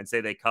 and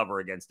say they cover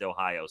against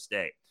Ohio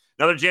State.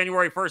 Another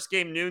January 1st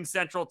game, noon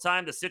Central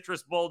Time, the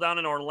Citrus Bowl down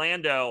in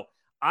Orlando.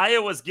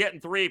 Iowa's getting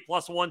 3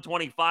 plus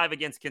 125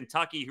 against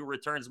Kentucky, who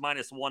returns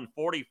minus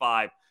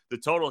 145. The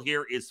total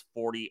here is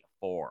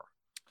 44.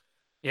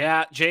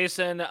 Yeah,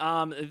 Jason,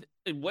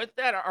 with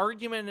that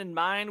argument in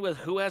mind with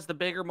who has the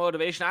bigger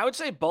motivation, I would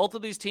say both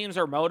of these teams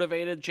are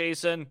motivated,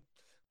 Jason.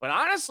 But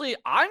honestly,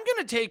 I'm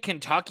going to take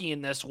Kentucky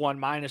in this one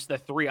minus the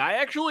 3. I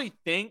actually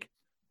think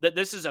that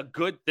this is a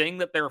good thing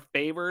that they're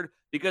favored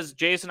because,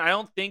 Jason, I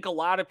don't think a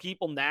lot of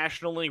people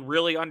nationally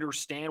really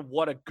understand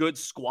what a good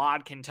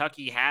squad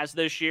Kentucky has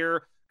this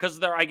year because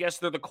I guess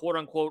they're the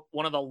quote-unquote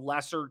one of the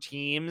lesser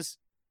teams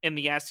in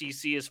the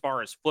SEC as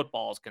far as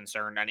football is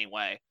concerned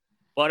anyway.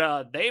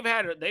 But they've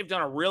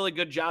done a really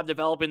good job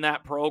developing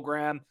that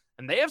program,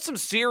 and they have some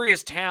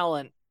serious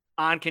talent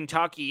on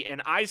Kentucky.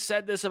 And I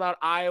said this about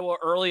Iowa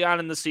early on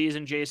in the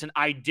season, Jason.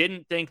 I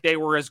didn't think they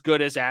were as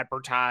good as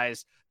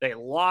advertised. They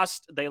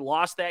lost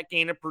that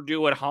game to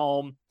Purdue at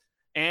home.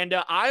 And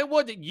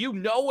Iowa, you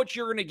know what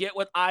you're going to get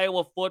with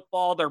Iowa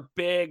football. They're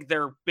big,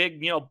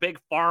 big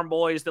farm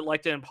boys that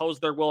like to impose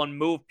their will and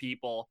move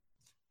people.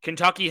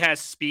 Kentucky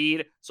has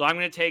speed, so I'm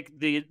going to take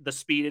the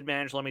speed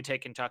advantage. Let me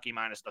take Kentucky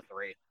minus the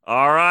 3.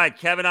 All right,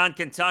 Kevin on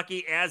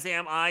Kentucky, as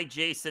am I,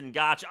 Jason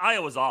Gotch.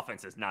 Iowa's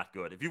offense is not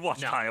good. If you've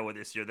watched Iowa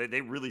this year,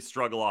 they really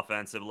struggle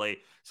offensively.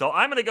 So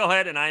I'm going to go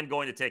ahead and I'm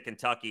going to take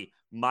Kentucky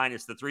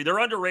minus the 3. They're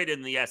underrated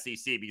in the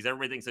SEC because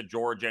everybody thinks of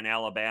Georgia and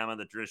Alabama,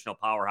 the traditional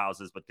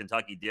powerhouses, but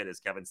Kentucky did, as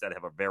Kevin said,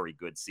 have a very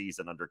good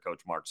season under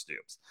Coach Mark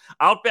Stoops.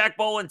 Outback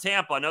Bowl in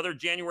Tampa, another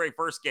January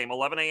 1st game,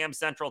 11 a.m.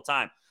 Central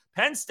Time.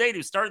 Penn State,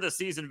 who started the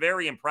season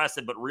very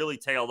impressive but really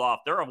tailed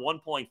off, they're a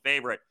 1-point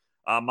favorite,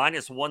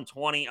 minus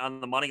 120 on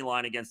the money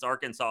line against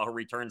Arkansas, who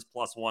returns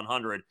plus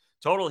 100.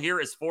 Total here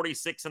is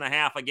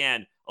 46.5.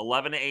 Again,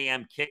 11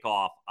 a.m.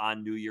 kickoff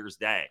on New Year's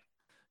Day.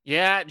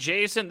 Yeah,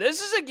 Jason,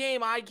 this is a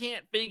game I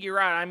can't figure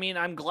out. I mean,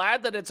 I'm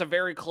glad that it's a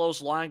very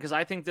close line because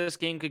I think this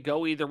game could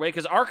go either way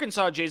because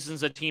Arkansas,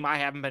 Jason's a team I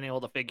haven't been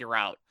able to figure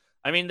out.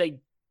 I mean, they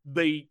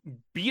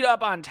beat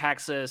up on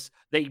Texas.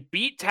 They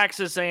beat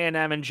Texas A&M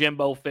and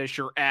Jimbo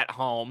Fisher at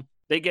home.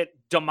 They get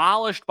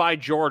demolished by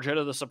Georgia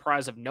to the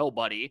surprise of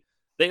nobody.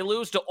 They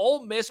lose to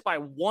Ole Miss by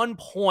 1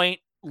 point,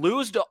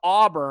 lose to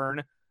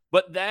Auburn,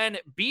 but then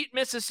beat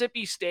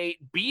Mississippi State,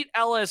 beat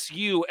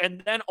LSU,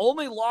 and then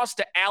only lost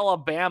to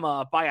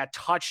Alabama by a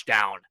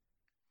touchdown.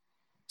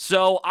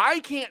 So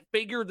I can't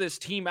figure this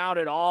team out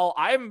at all.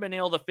 I haven't been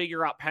able to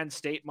figure out Penn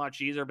State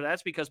much either, but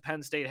that's because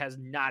Penn State has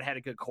not had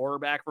a good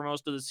quarterback for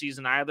most of the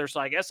season either.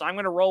 So I guess I'm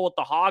going to roll with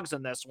the Hogs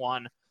in this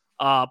one,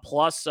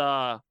 plus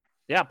the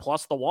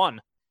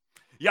 1.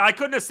 Yeah, I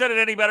couldn't have said it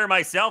any better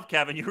myself,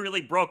 Kevin. You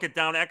really broke it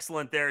down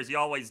excellent there, as you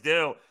always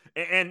do.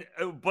 I'm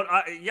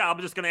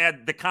just going to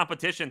add the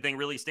competition thing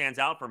really stands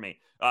out for me.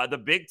 The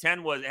Big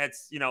Ten had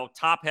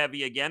top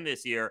heavy again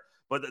this year.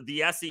 But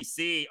the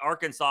SEC,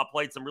 Arkansas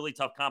played some really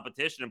tough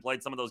competition and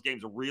played some of those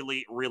games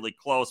really, really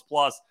close.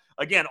 Plus,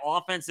 again,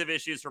 offensive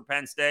issues for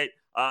Penn State.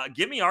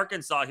 Give me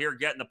Arkansas here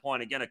getting the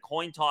point. Again, a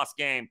coin toss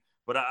game,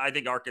 but I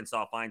think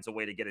Arkansas finds a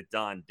way to get it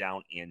done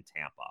down in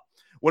Tampa.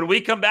 When we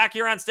come back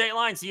here on State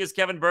Lines, he is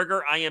Kevin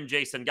Berger. I am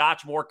Jason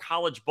Gotch. More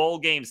college bowl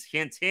games.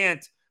 Hint,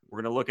 hint.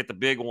 We're going to look at the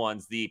big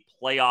ones, the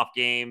playoff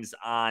games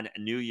on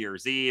New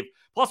Year's Eve.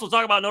 Plus, we'll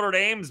talk about Notre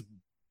Dame's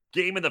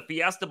game in the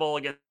Fiesta Bowl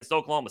against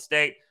Oklahoma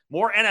State.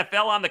 More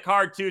NFL on the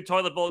card, too.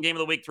 Toilet Bowl game of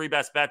the week, 3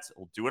 best bets.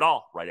 We'll do it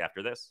all right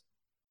after this.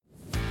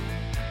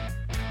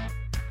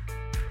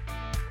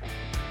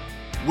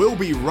 We'll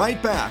be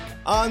right back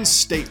on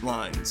State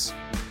Lines.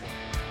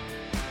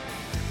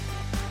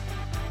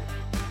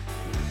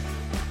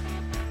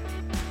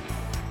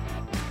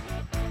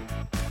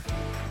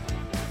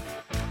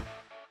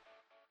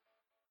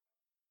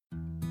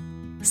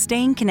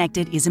 Staying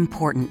connected is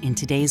important in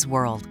today's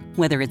world,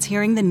 whether it's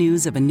hearing the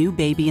news of a new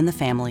baby in the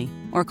family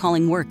or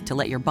calling work to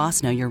let your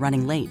boss know you're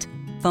running late.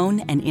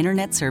 Phone and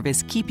internet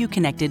service keep you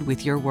connected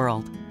with your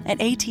world.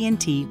 At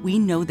AT&T, we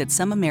know that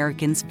some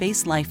Americans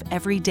face life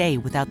every day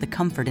without the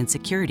comfort and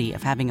security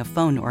of having a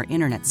phone or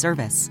internet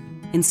service.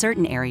 In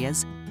certain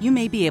areas, you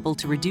may be able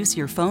to reduce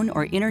your phone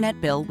or internet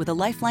bill with a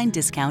Lifeline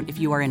discount if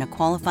you are in a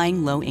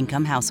qualifying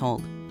low-income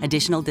household.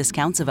 Additional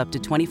discounts of up to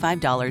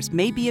 $25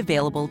 may be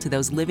available to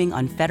those living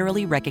on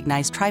federally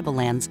recognized tribal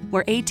lands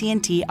where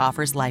AT&T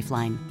offers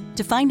Lifeline.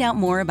 To find out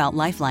more about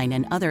Lifeline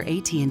and other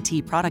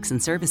AT&T products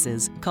and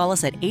services, call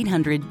us at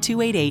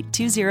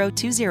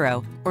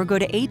 800-288-2020 or go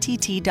to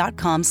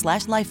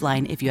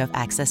att.com/lifeline if you have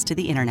access to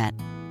the internet.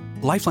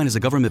 Lifeline is a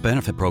government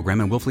benefit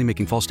program, and willfully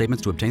making false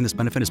statements to obtain this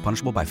benefit is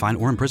punishable by fine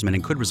or imprisonment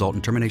and could result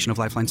in termination of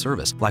Lifeline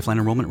service. Lifeline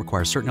enrollment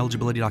requires certain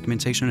eligibility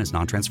documentation and is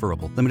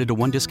non-transferable. Limited to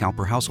 1 discount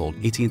per household.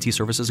 AT&T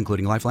services,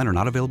 including Lifeline, are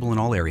not available in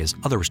all areas.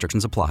 Other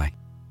restrictions apply.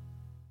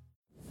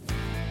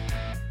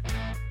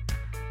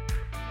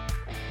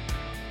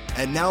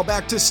 And now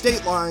back to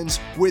State Lines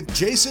with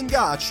Jason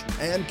Gotch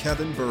and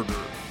Kevin Berger.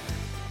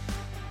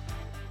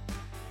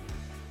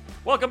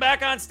 Welcome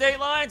back on State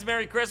Lines.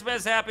 Merry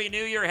Christmas, Happy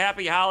New Year,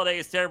 Happy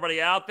Holidays to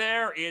everybody out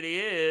there. It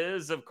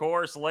is, of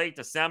course, late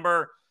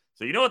December.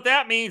 So you know what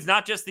that means,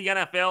 not just the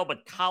NFL,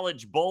 but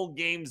college bowl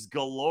games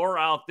galore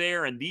out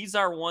there. And these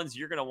are ones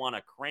you're going to want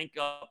to crank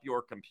up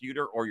your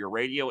computer or your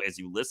radio as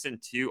you listen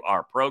to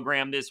our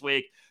program this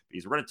week,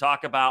 because we're going to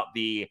talk about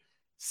the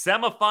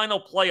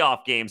semifinal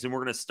playoff games. And we're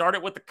going to start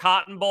it with the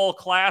Cotton Bowl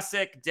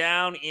Classic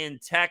down in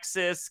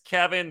Texas.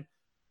 Kevin,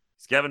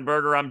 it's Kevin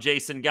Berger. I'm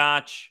Jason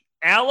Gotch.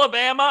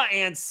 Alabama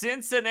and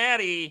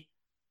Cincinnati.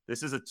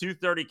 This is a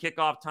 2:30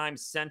 kickoff time,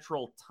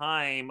 Central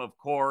Time, of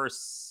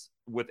course,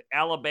 with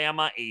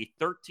Alabama a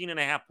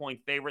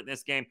 13.5-point favorite in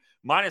this game.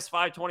 Minus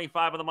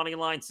 525 on the money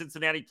line.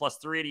 Cincinnati plus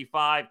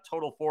 385,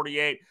 total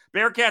 48.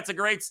 Bearcats, a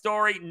great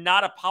story.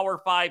 Not a Power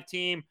 5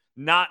 team,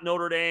 not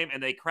Notre Dame,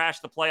 and they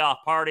crashed the playoff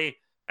party.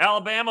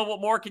 Alabama,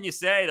 what more can you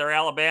say? They're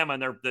Alabama,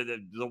 and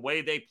the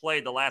way they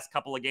played the last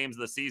couple of games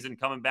of the season,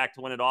 coming back to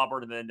win at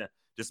Auburn and then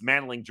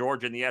dismantling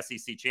Georgia in the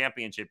SEC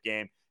championship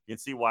game. You can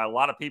see why a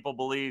lot of people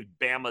believe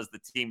Bama's the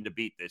team to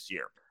beat this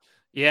year.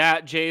 Yeah,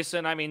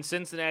 Jason, I mean,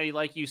 Cincinnati,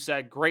 like you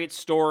said, great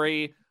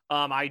story.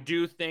 I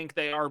do think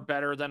they are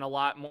better than a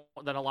lot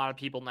of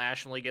people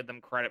nationally give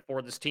them credit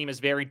for. This team is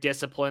very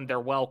disciplined. They're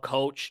well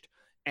coached,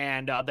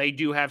 and they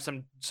do have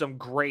some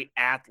great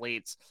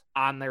athletes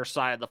on their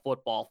side of the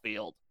football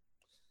field.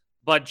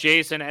 But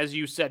Jason, as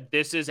you said,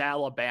 this is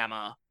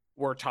Alabama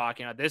we're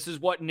talking about. This is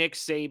what Nick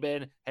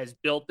Saban has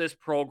built this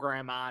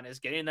program on, is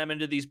getting them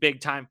into these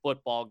big-time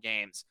football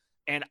games.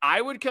 And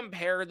I would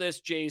compare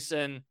this,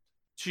 Jason,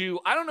 to,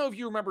 I don't know if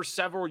you remember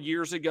several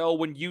years ago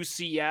when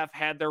UCF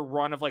had their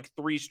run of like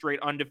 3 straight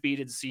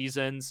undefeated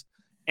seasons,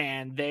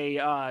 and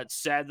they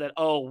said that,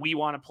 oh, we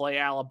want to play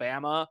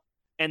Alabama,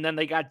 and then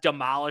they got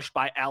demolished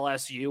by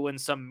LSU in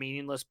some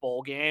meaningless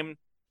bowl game.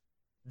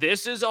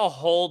 This is a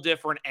whole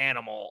different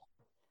animal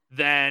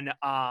than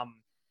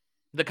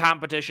the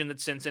competition that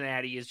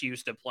Cincinnati is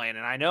used to playing.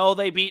 And I know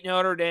they beat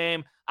Notre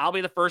Dame. I'll be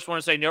the first one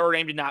to say Notre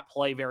Dame did not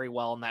play very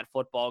well in that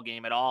football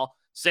game at all.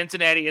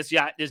 Cincinnati is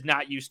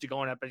not used to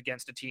going up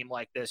against a team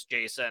like this,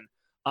 Jason.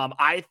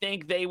 I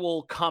think they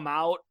will come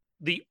out.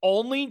 The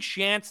only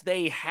chance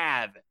they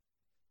have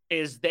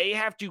is they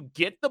have to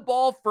get the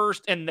ball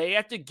first, and they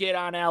have to get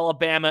on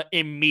Alabama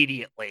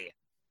immediately.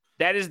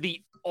 That is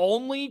the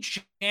only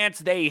chance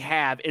they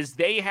have, is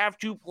they have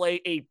to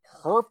play a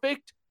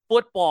perfect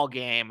football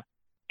game.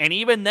 And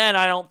even then,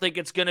 I don't think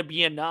it's going to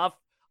be enough.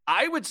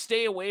 I would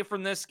stay away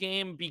from this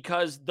game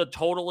because the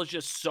total is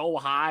just so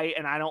high,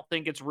 and I don't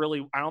think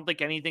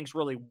anything's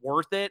really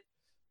worth it.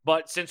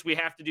 But since we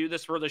have to do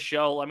this for the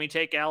show, let me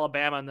take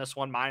Alabama in this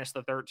one, minus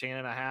the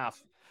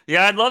 13.5.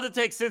 Yeah, I'd love to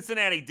take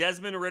Cincinnati.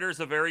 Desmond Ritter's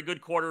a very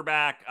good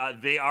quarterback.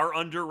 They are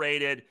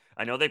underrated.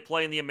 I know they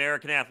play in the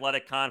American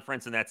Athletic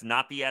Conference, and that's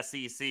not the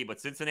SEC,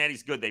 but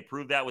Cincinnati's good. They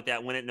proved that with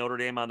that win at Notre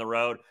Dame on the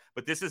road.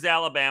 But this is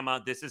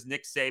Alabama. This is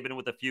Nick Saban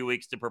with a few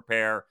weeks to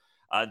prepare.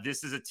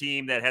 This is a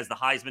team that has the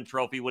Heisman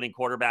Trophy winning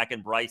quarterback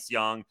in Bryce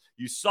Young.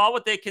 You saw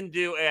what they can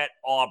do at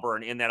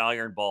Auburn in that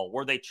Iron Bowl,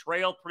 where they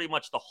trailed pretty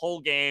much the whole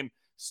game,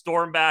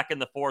 stormed back in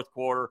the fourth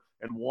quarter,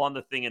 and won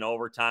the thing in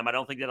overtime. I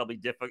don't think that'll be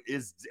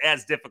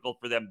as difficult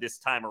for them this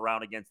time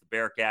around against the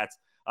Bearcats.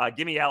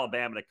 Give me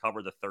Alabama to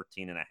cover the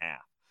 13.5.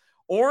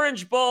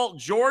 Orange Bowl,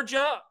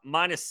 Georgia,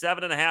 minus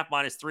 7.5,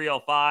 minus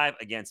 305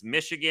 against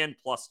Michigan,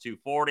 plus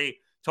 240.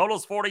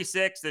 Totals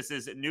 46. This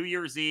is New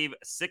Year's Eve,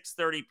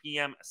 6:30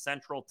 p.m.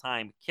 Central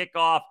Time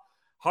kickoff.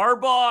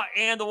 Harbaugh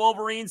and the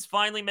Wolverines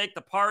finally make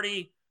the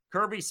party.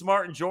 Kirby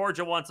Smart in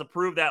Georgia wants to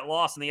prove that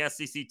loss in the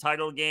SEC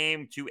title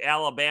game to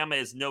Alabama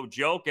is no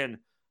joke, and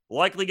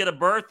likely get a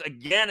berth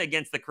again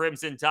against the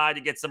Crimson Tide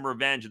to get some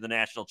revenge in the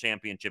national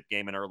championship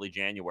game in early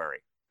January.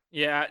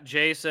 Yeah,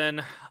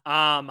 Jason,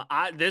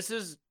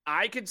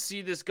 I could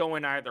see this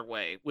going either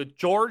way. With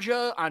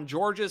Georgia, on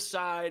Georgia's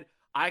side,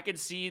 I could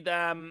see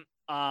them,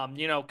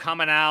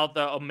 coming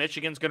out.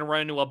 Michigan's going to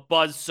run into a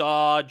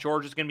buzzsaw.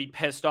 Georgia's going to be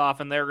pissed off,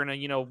 and they're going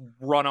to,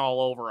 run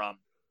all over them.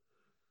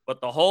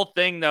 But the whole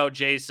thing, though,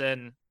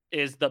 Jason,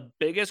 is the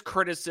biggest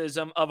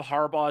criticism of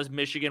Harbaugh's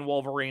Michigan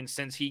Wolverines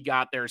since he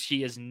got there is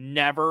he has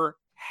never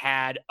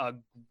had a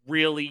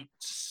really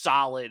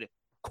solid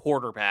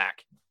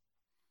quarterback.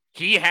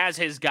 He has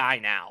his guy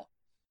now.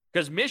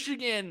 Because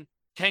Michigan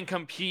can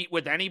compete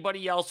with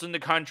anybody else in the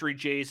country,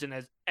 Jason,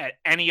 at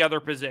any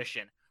other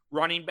position.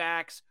 running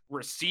backs,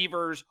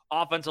 receivers,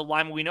 offensive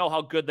linemen. We know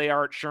how good they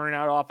are at churning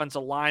out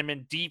offensive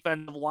linemen,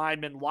 defensive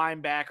linemen,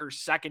 linebackers,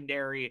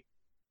 secondary.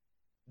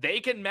 They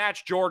can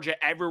match Georgia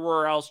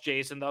everywhere else,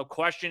 Jason. The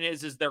question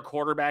is their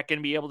quarterback going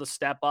to be able to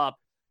step up?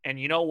 And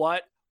you know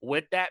what?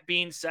 With that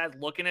being said,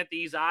 looking at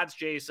these odds,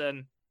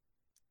 Jason,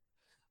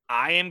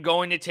 I am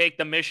going to take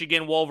the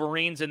Michigan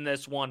Wolverines in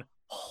this one,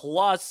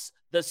 plus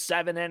the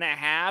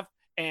 7.5.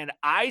 And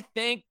I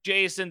think,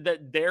 Jason,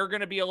 that they're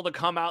going to be able to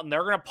come out and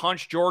they're going to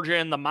punch Georgia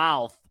in the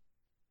mouth.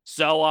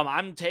 So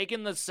I'm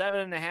taking the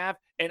 7.5,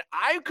 and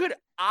I could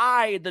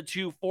eye the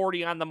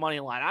 240 on the money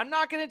line. I'm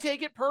not going to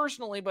take it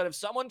personally, but if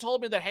someone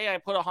told me that, hey, I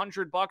put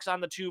 $100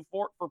 on the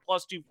for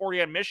plus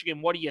 240 on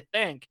Michigan, what do you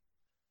think?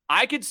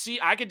 I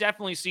could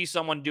definitely see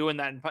someone doing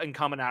that and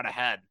coming out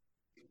ahead.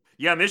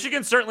 Yeah,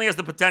 Michigan certainly has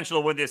the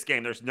potential to win this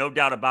game. There's no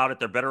doubt about it.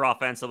 They're better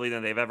offensively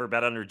than they've ever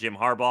been under Jim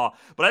Harbaugh.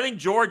 But I think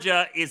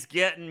Georgia is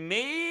getting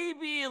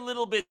maybe a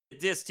little bit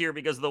dissed here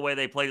because of the way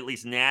they played, at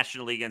least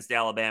nationally, against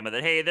Alabama.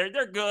 That, hey,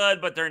 they're good,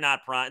 but they're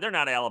not prime. They're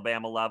not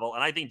Alabama level.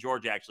 And I think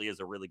Georgia actually is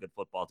a really good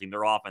football team.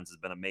 Their offense has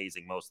been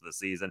amazing most of the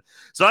season.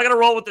 So I got to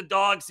roll with the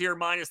dogs here,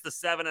 minus the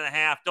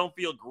 7.5. Don't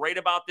feel great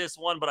about this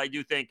one, but I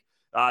do think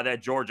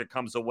that Georgia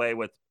comes away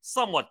with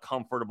somewhat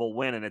comfortable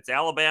win. And it's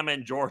Alabama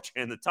and Georgia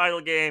in the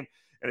title game.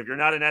 And if you're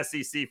not an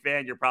SEC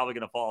fan, you're probably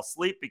going to fall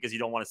asleep because you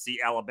don't want to see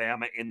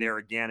Alabama in there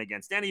again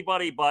against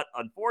anybody. But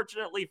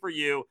unfortunately for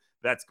you,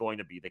 that's going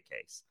to be the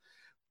case.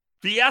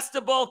 Fiesta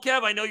Bowl,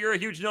 Kev, I know you're a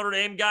huge Notre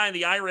Dame guy, and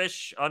the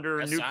Irish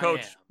under new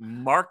coach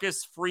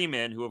Marcus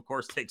Freeman, who, of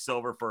course, takes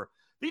over for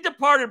the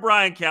departed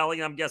Brian Kelly.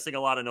 And I'm guessing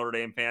a lot of Notre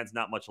Dame fans,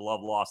 not much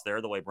love lost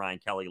there, the way Brian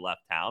Kelly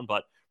left town.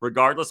 But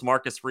regardless,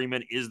 Marcus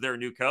Freeman is their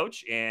new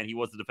coach, and he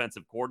was the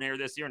defensive coordinator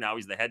this year. Now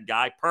he's the head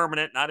guy,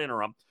 permanent, not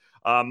interim.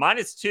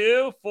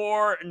 -2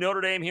 for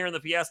Notre Dame here in the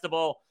Fiesta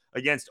Bowl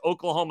against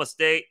Oklahoma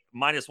State.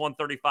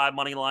 -135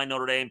 money line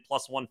Notre Dame,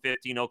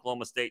 +115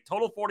 Oklahoma State.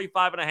 Total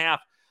 45.5.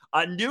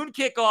 Noon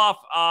kickoff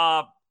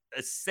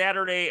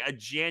Saturday,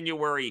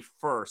 January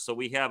 1st. So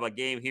we have a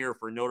game here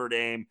for Notre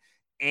Dame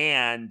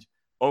and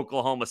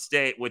Oklahoma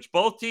State, which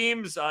both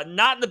teams,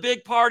 not in the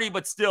big party,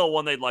 but still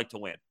one they'd like to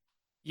win.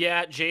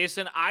 Yeah,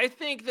 Jason, I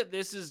think that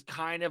this is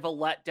kind of a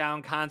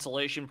letdown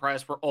consolation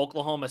prize for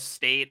Oklahoma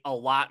State a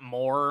lot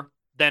more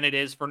than it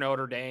is for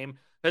Notre Dame.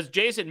 Because,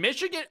 Jason,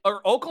 Michigan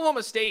or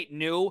Oklahoma State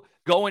knew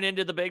going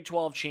into the Big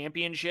 12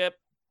 championship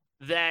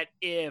that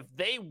if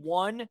they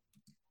won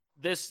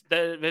this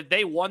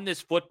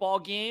football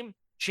game,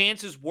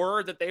 chances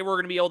were that they were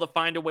going to be able to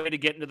find a way to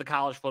get into the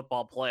college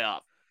football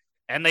playoff.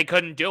 And they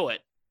couldn't do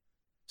it.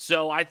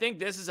 So I think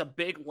this is a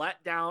big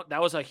letdown.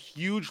 That was a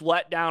huge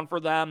letdown for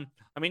them.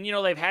 I mean,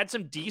 they've had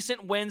some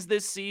decent wins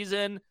this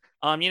season.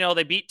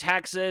 They beat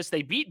Texas.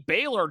 They beat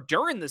Baylor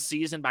during the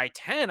season by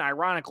 10,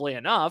 ironically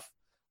enough.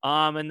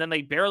 And then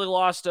they barely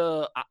lost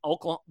to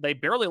Oklahoma. They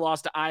barely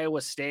lost to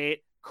Iowa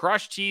State,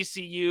 crushed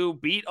TCU,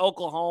 beat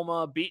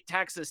Oklahoma, beat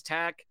Texas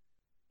Tech.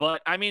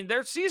 But, I mean,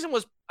 their season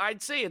was,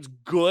 I'd say it's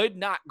good,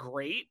 not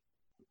great.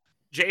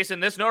 Jason,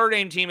 this Notre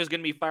Dame team is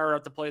going to be fired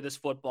up to play this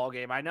football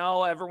game. I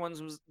know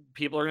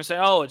people are going to say,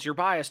 oh, it's your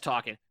bias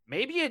talking.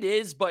 Maybe it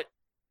is, but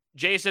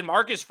Jason,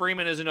 Marcus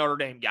Freeman is a Notre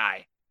Dame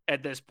guy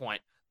at this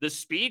point. The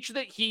speech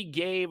that he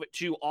gave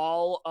to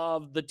all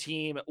of the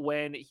team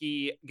when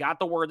he got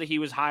the word that he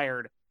was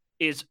hired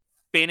is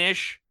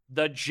finish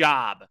the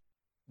job.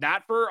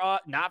 Not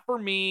for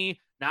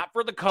me, not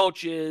for the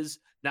coaches,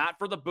 not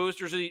for the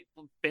boosters.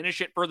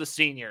 Finish it for the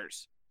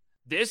seniors.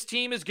 This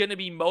team is going to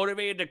be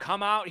motivated to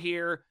come out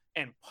here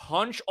and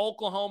punch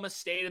Oklahoma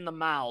State in the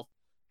mouth,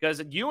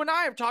 because you and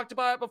I have talked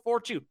about it before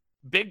too.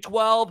 Big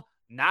 12,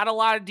 not a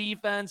lot of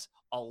defense,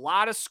 a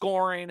lot of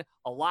scoring,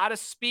 a lot of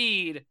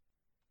speed.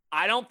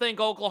 I don't think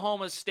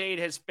Oklahoma State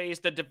has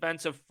faced a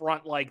defensive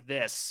front like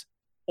this,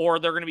 or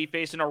they're going to be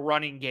facing a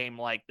running game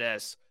like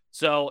this.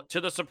 So, to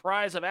the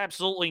surprise of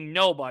absolutely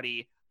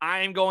nobody, I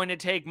am going to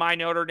take my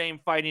Notre Dame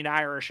Fighting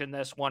Irish in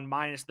this one,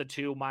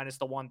 -2,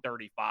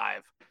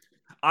 -135.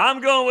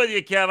 I'm going with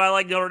you, Kev. I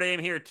like Notre Dame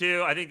here,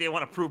 too. I think they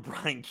want to prove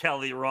Brian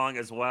Kelly wrong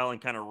as well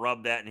and kind of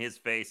rub that in his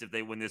face if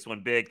they win this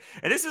one big.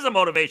 And this is a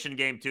motivation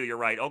game, too. You're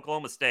right.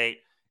 Oklahoma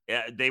State,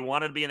 they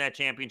wanted to be in that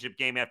championship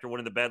game after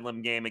winning the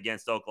Bedlam game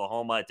against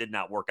Oklahoma. It did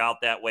not work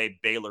out that way.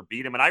 Baylor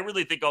beat them. And I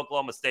really think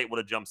Oklahoma State would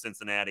have jumped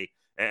Cincinnati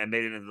and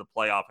made it into the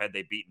playoff had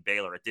they beaten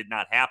Baylor. It did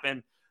not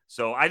happen.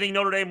 So I think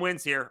Notre Dame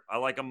wins here. I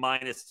like them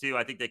 -2.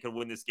 I think they could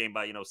win this game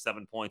by,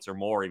 7 points or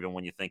more, even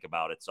when you think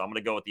about it. So I'm going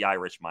to go with the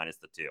Irish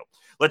 -2.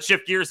 Let's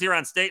shift gears here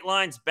on State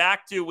Lines.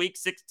 Back to week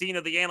 16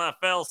 of the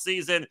NFL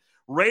season.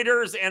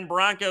 Raiders and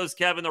Broncos,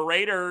 Kevin. The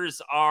Raiders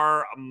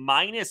are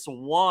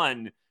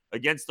 -1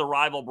 against the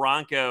rival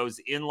Broncos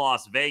in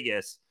Las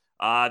Vegas.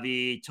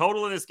 The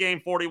total in this game,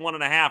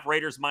 41.5.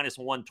 Raiders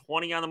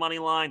 -120 on the money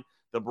line.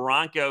 The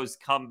Broncos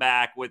come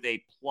back with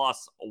a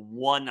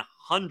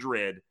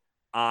 +100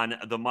 on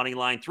the money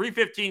line.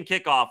 3:15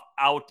 kickoff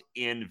out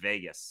in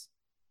Vegas.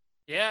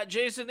 Yeah,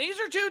 Jason, these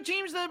are two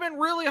teams that have been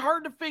really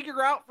hard to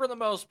figure out for the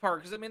most part,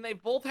 because, I mean, they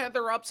both had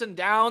their ups and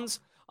downs.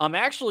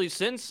 Actually,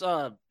 since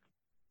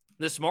the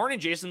this morning,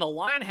 Jason, the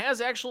line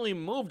has actually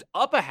moved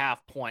up a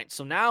half point.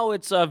 So now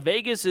it's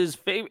Vegas is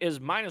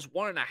minus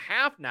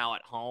 1.5 now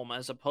at home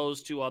as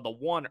opposed to the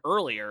one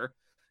earlier.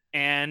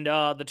 And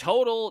the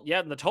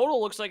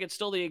total looks like it's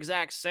still the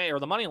exact same, or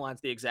the money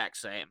line's the exact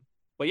same.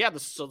 But yeah,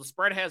 so the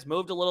spread has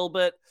moved a little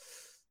bit.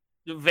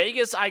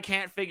 Vegas, I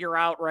can't figure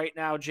out right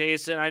now,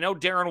 Jason. I know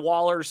Darren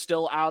Waller's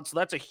still out, so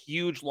that's a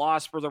huge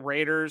loss for the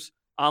Raiders.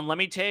 Let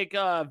me take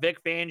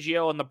Vic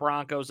Fangio and the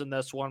Broncos in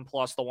this one,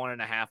 plus the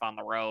 1.5 on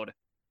the road.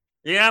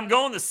 Yeah, I'm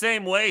going the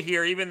same way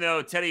here, even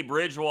though Teddy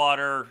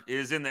Bridgewater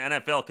is in the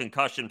NFL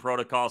concussion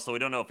protocol, so we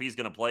don't know if he's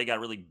going to play. Got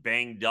really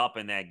banged up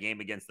in that game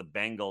against the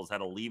Bengals, had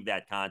to leave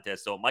that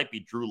contest, so it might be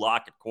Drew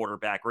Lock at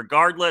quarterback.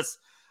 Regardless,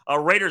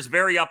 Raiders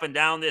very up and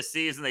down this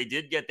season. They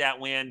did get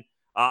that win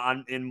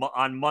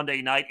on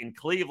Monday night in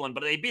Cleveland,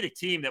 but they beat a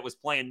team that was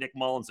playing Nick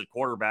Mullins at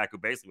quarterback, who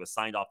basically was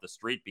signed off the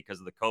street because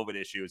of the COVID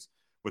issues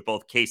with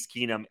both Case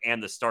Keenum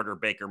and the starter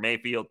Baker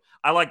Mayfield.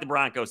 I like the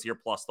Broncos here,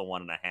 plus the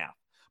 1.5.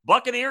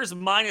 Buccaneers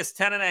minus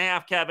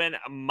 10.5, Kevin,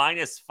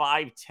 minus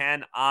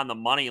 510 on the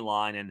money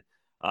line.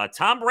 And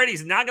Tom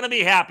Brady's not going to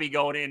be happy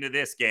going into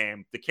this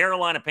game. The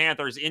Carolina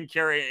Panthers in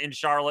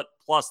Charlotte,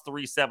 plus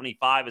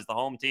 375 is the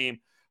home team.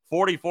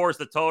 44 is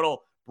the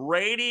total.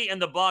 Brady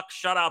and the Bucs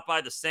shut out by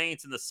the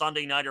Saints in the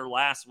Sunday nighter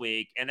last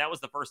week, and that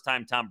was the first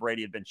time Tom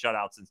Brady had been shut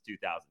out since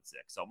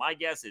 2006. So my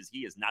guess is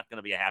he is not going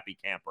to be a happy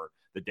camper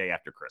the day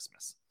after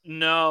Christmas.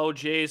 No,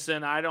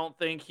 Jason, I don't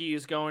think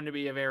he's going to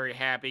be a very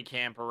happy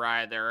camper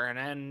either.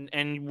 And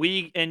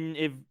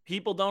if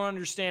people don't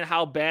understand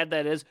how bad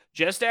that is,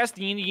 just ask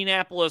the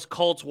Indianapolis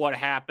Colts what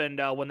happened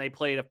when they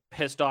played a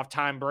pissed off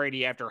Tom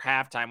Brady after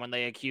halftime when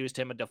they accused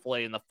him of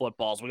deflating the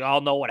footballs. We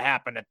all know what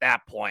happened at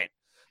that point.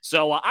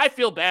 So I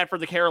feel bad for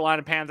the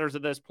Carolina Panthers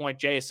at this point,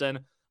 Jason.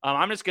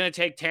 I'm just going to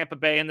take Tampa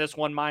Bay in this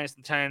one, minus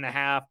the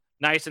 10.5.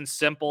 Nice and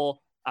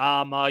simple.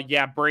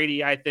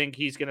 Brady, I think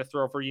he's going to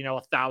throw for,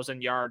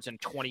 1,000 yards and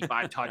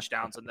 25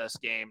 touchdowns in this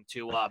game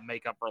to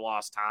make up for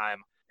lost time.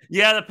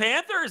 Yeah, the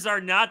Panthers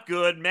are not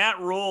good. Matt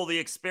Rule, the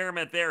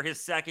experiment there,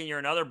 his second year,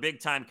 another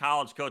big-time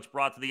college coach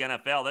brought to the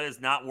NFL. That is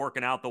not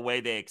working out the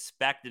way they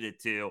expected it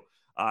to.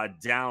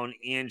 Down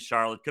in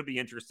Charlotte. Could be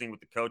interesting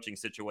with the coaching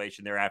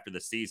situation there after the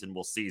season.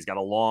 We'll see. He's got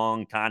a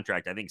long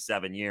contract, I think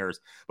 7 years.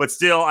 But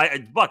still,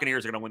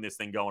 Buccaneers are going to win this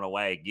thing going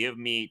away. Give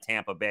me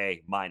Tampa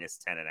Bay minus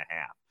 10.5.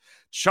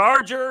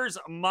 Chargers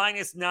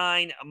minus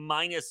 9,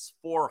 minus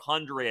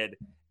 400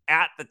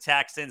 at the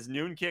Texans.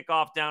 Noon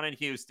kickoff down in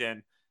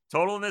Houston.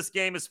 Total in this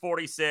game is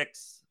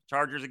 46.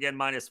 Chargers again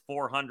minus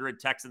 400.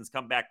 Texans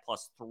come back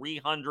plus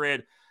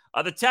 300.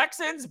 The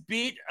Texans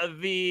beat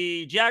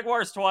the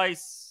Jaguars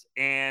twice.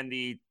 And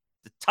the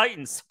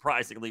Titans,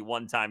 surprisingly,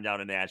 one time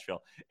down in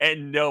Nashville,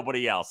 and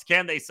nobody else.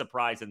 Can they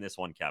surprise in this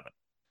one, Kevin?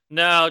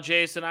 No,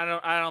 Jason,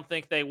 I don't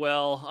think they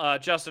will.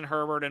 Justin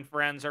Herbert and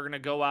friends are going to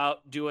go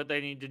out, do what they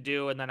need to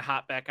do, and then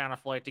hop back on a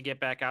flight to get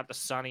back out to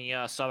sunny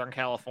Southern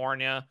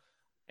California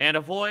and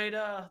avoid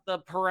the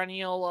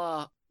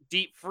perennial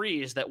deep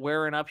freeze that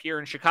we're in up here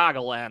in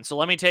Chicagoland. So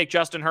let me take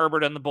Justin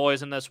Herbert and the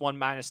boys in this one,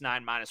 minus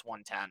 9, minus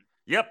 110.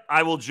 Yep,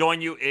 I will join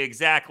you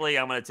exactly.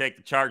 I'm going to take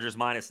the Chargers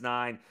minus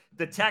 9.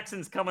 The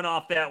Texans coming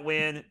off that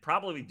win,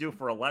 probably due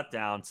for a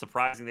letdown.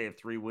 Surprising they have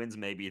 3 wins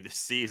maybe this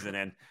season,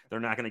 and they're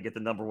not going to get the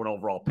number 1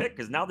 overall pick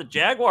because now the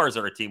Jaguars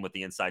are a team with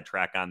the inside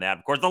track on that.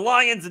 Of course, the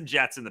Lions and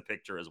Jets in the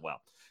picture as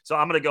well. So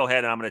I'm going to go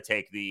ahead and I'm going to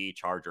take the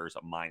Chargers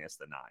minus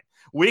the 9.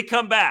 We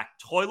come back.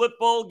 Toilet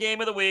Bowl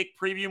game of the week.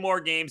 Preview more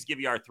games. Give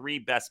you our 3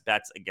 best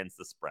bets against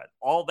the spread.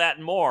 All that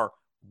and more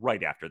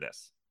right after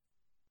this.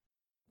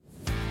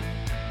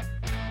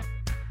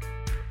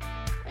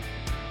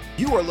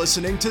 You are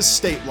listening to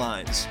State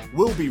Lines.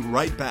 We'll be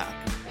right back.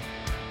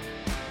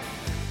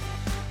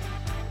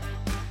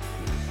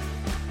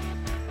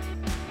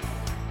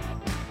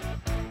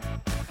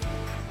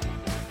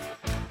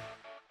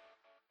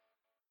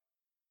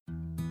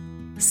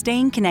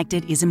 Staying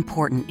connected is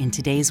important in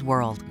today's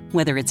world.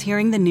 Whether it's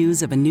hearing the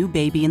news of a new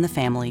baby in the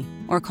family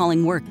or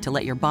calling work to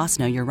let your boss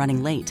know you're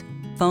running late,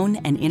 phone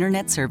and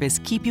internet service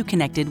keep you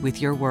connected with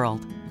your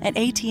world. At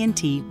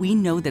AT&T, we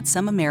know that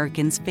some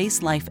Americans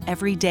face life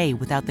every day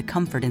without the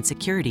comfort and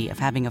security of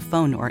having a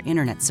phone or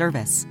internet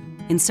service.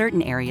 In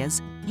certain areas,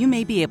 you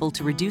may be able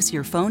to reduce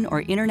your phone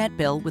or internet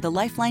bill with a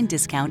Lifeline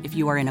discount if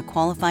you are in a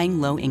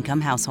qualifying low-income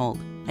household.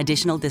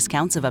 Additional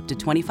discounts of up to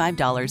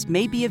 $25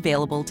 may be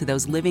available to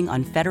those living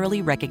on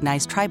federally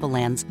recognized tribal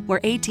lands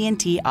where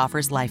AT&T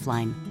offers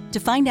Lifeline. To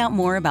find out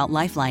more about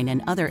Lifeline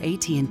and other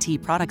AT&T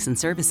products and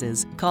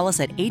services, call us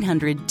at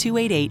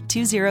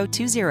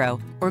 800-288-2020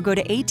 or go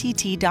to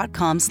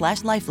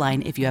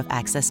att.com/lifeline if you have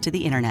access to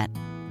the internet.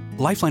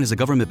 Lifeline is a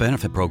government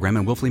benefit program,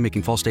 and willfully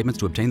making false statements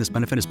to obtain this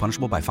benefit is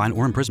punishable by fine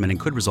or imprisonment and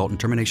could result in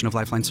termination of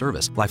Lifeline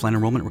service. Lifeline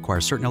enrollment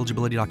requires certain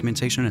eligibility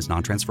documentation and is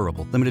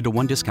non-transferable. Limited to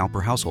 1 discount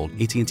per household.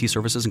 AT&T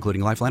services,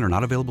 including Lifeline, are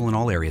not available in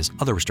all areas.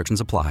 Other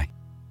restrictions apply.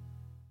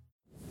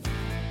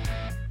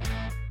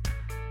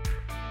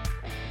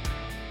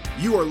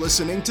 You are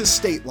listening to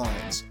State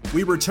Lines.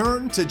 We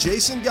return to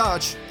Jason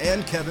Gotch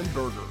and Kevin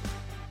Berger.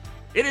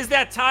 It is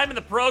that time in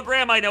the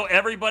program I know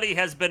everybody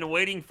has been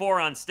waiting for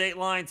on State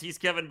Lines. He's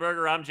Kevin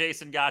Berger. I'm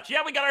Jason Gotch.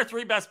 Yeah, we got our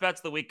 3 best bets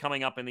of the week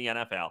coming up in the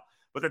NFL.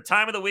 But the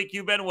time of the week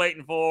you've been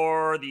waiting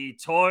for, the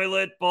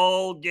toilet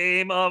bowl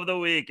game of the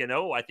week. And,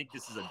 I think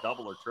this is a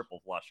double or triple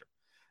flusher.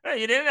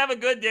 Hey, you didn't have a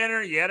good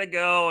dinner. You had to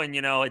go, and,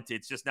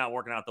 it's just not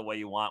working out the way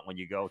you want when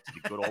you go to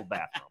the good old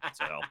bathroom.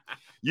 So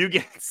you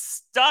get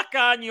stuck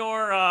on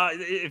your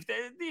if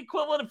the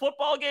equivalent of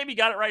football game, you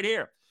got it right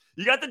here.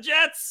 You got the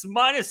Jets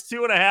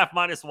 -2.5,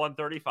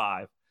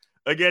 -135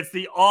 against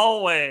the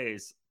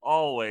always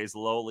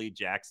lowly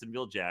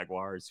Jacksonville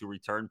Jaguars, who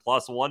return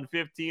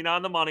 +115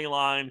 on the money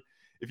line.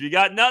 If you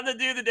got nothing to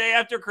do the day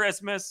after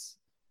Christmas,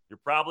 you're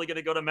probably going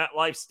to go to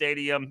MetLife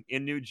Stadium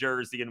in New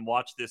Jersey and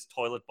watch this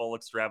toilet bowl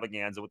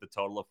extravaganza with a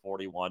total of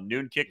 41.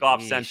 Noon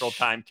kickoff Central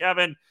Time.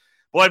 Kevin,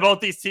 boy, both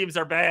these teams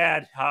are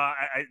bad.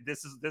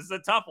 This is a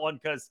tough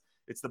one because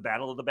it's the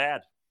battle of the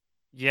bad.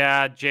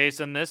 Yeah,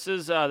 Jason, this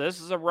is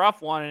a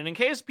rough one. And in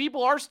case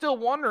people are still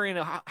wondering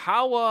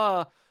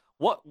how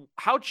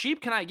cheap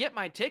can I get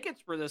my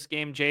tickets for this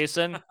game,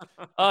 Jason?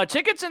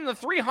 Tickets in the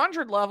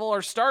 300 level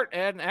are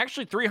and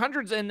actually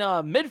 300s in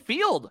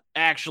midfield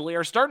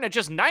are starting at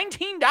just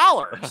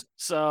 $19.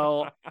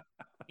 So,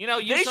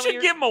 they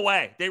should give them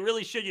away. They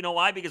really should. You know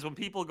why? Because when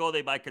people go,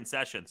 they buy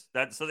concessions.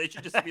 So they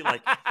should just be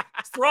like,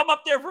 throw them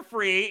up there for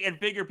free and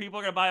figure people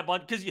are going to buy a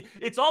bunch. Because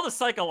it's all the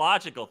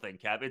psychological thing,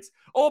 Kev. It's,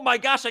 oh my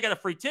gosh, I got a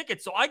free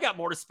ticket, so I got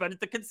more to spend at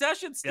the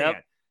concession stand.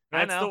 Yep.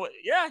 That's the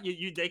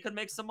way, they could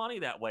make some money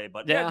that way.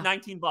 But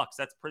 $19,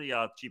 that's pretty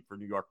cheap for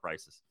New York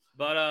prices.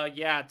 But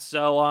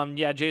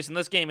Jason,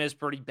 this game is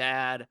pretty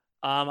bad.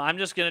 I'm going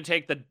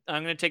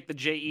to take the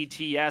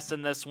Jets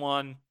in this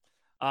one.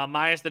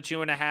 Minus the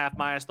 2.5,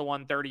 minus the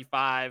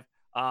 135.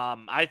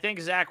 I think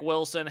Zach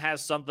Wilson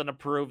has something to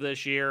prove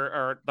this year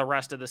or the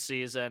rest of the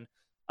season.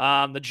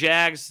 The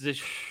Jags,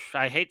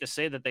 I hate to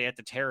say that they had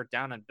to tear it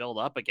down and build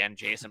up again,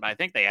 Jason, but I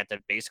think they had to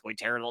basically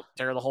tear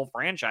the whole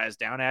franchise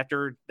down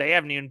after they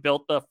haven't even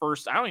built I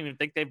don't even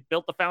think they've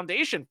built the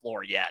foundation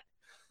floor yet.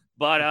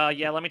 But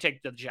let me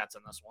take the Jets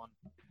in this one.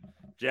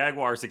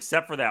 Jaguars,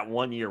 except for that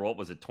 1 year, what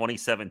was it,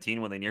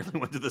 2017, when they nearly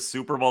went to the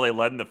Super Bowl. They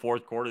led in the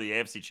fourth quarter of the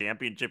AFC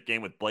Championship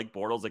game with Blake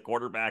Bortles at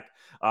quarterback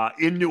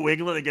in New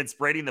England against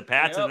Brady and the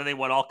Pats, and then they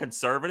went all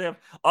conservative.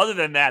 Other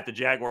than that, the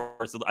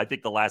Jaguars, I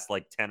think the last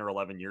 10 or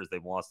 11 years,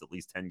 they've lost at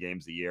least 10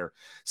 games a year.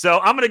 So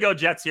I'm going to go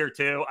Jets here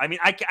too. I mean,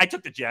 I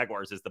took the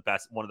Jaguars as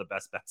one of the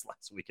best bets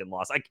last week and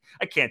lost.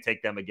 I can't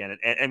take them again.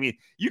 And I mean,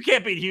 you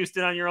can't beat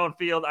Houston on your own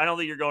field. I don't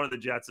think you're going to the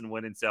Jets and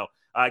winning. So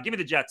give me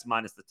the Jets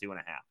minus the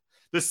 2.5.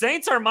 The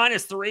Saints are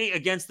 -3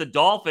 against the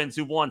Dolphins,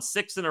 who've won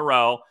 6 in a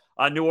row.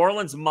 New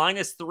Orleans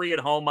 -3 at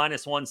home,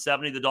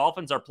 -170. The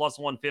Dolphins are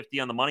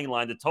 +150 on the money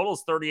line. The total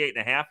is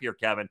 38.5 here,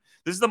 Kevin.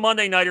 This is the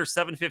Monday Nighter,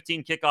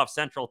 7:15 kickoff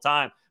Central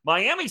Time.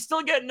 Miami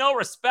still getting no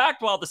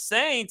respect, while the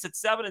Saints at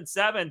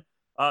 7-7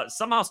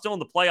 somehow still in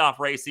the playoff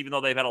race, even though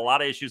they've had a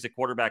lot of issues at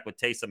quarterback with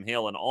Taysom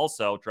Hill and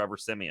also Trevor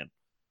Siemian.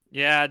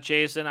 Yeah,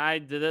 Jason,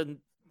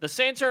 the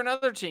Saints are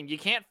another team. You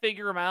can't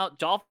figure them out.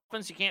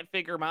 Dolphins, you can't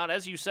figure them out.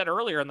 As you said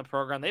earlier in the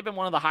program, they've been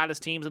one of the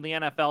hottest teams in the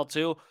NFL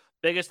too.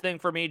 Biggest thing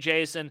for me,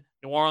 Jason,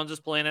 New Orleans is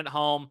playing at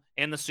home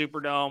in the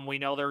Superdome. We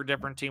know they're a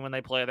different team when they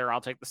play there.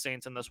 I'll take the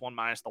Saints in this one,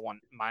 minus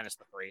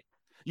the 3.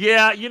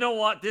 Yeah, you know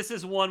what? This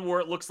is one where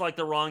it looks like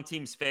the wrong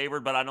team's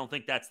favored, but I don't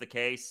think that's the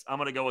case. I'm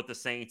going to go with the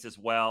Saints as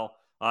well.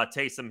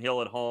 Taysom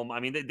Hill at home. I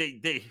mean,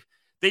 they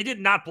did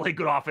not play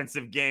good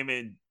offensive game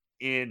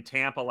in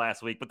Tampa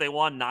last week, but they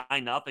won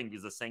 9-0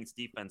 because the Saints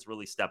defense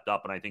really stepped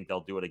up, and I think they'll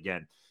do it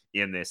again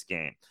in this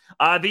game.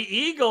 The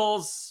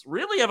Eagles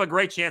really have a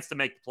great chance to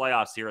make the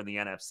playoffs here in the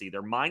NFC.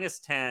 They're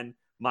 -10,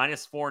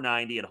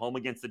 -490 at home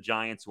against the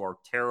Giants, who are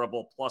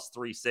terrible,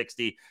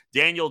 +360.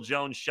 Daniel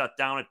Jones shut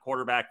down at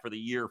quarterback for the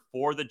year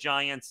for the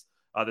Giants.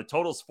 The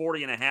total's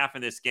 40.5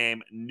 in this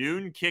game.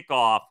 Noon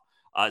kickoff.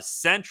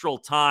 Central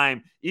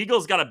Time.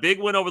 Eagles got a big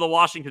win over the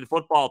Washington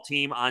football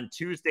team on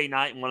Tuesday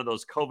night in one of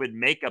those COVID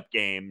makeup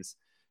games.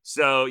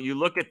 So you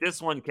look at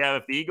this one, Kev,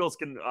 if the Eagles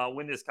can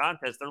win this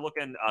contest, they're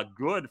looking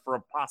good for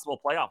a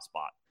possible playoff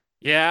spot.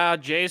 Yeah,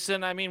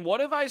 Jason, I mean, what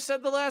have I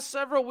said the last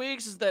several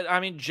weeks is that, I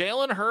mean,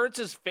 Jalen Hurts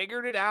has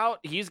figured it out.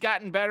 He's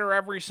gotten better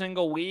every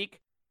single week.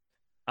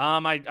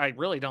 I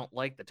really don't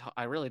like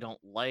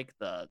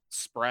the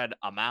spread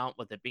amount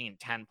with it being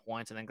 10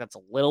 points. I think that's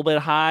a little bit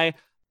high.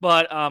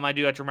 But I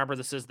do have to remember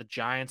this is the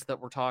Giants that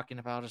we're talking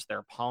about as their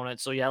opponent.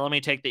 So, yeah, let me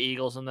take the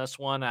Eagles in this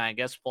one. I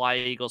guess fly,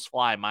 Eagles,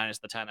 fly, minus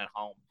the 10 at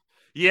home.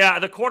 Yeah,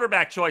 the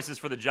quarterback choices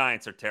for the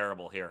Giants are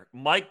terrible here.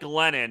 Mike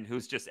Glennon,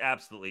 who's just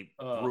absolutely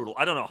brutal.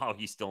 I don't know how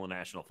he's still in the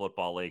National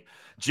Football League.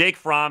 Jake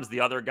Fromm's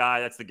the other guy.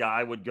 That's the guy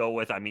I would go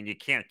with. I mean, you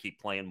can't keep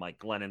playing Mike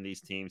Glennon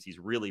these teams. He's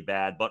really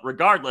bad. But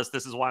regardless,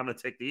 this is why I'm going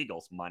to take the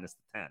Eagles, minus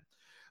the 10.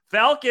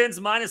 Falcons,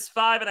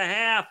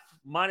 -5.5,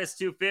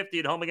 -250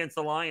 at home against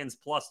the Lions,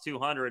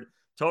 +200.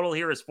 Total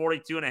here is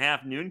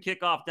 42.5. Noon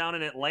kickoff down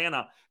in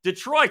Atlanta.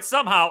 Detroit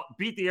somehow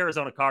beat the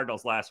Arizona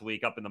Cardinals last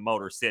week up in the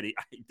Motor City.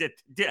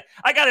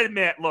 I got to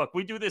admit, look,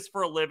 we do this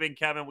for a living,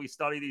 Kevin. We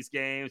study these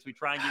games. We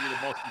try and give you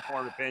the most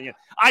informed opinion.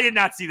 I did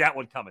not see that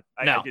one coming.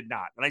 I did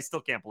not. And I still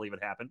can't believe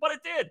it happened, but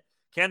it did.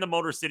 Can the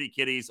Motor City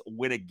Kitties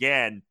win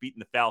again, beating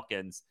the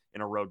Falcons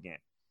in a road game?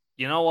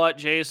 You know what,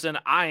 Jason?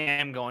 I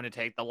am going to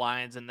take the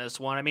Lions in this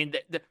one. I mean,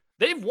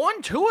 they've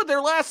won 2 of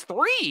their last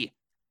 3.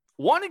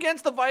 One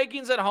against the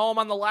Vikings at home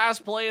on the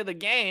last play of the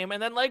game.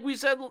 And then, like we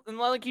said, and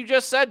like you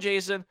just said,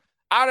 Jason,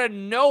 out of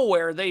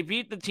nowhere, they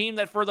beat the team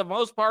that for the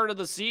most part of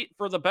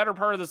for the better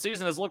part of the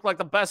season has looked like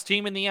the best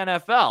team in the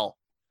NFL.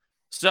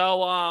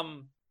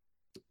 So,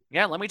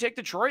 yeah, let me take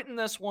Detroit in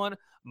this one.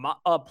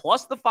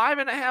 Plus the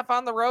 5.5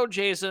 on the road,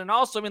 Jason. And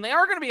also, I mean, they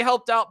are going to be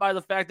helped out by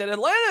the fact that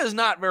Atlanta is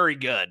not very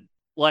good,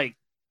 like,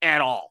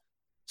 at all.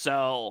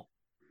 So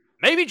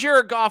maybe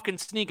Jared Goff can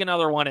sneak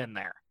another one in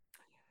there.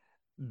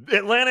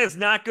 Atlanta is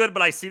not good,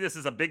 but I see this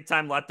as a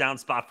big-time letdown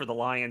spot for the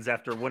Lions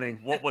after winning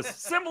what was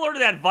similar to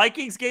that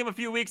Vikings game a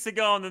few weeks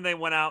ago, and then they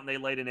went out and they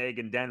laid an egg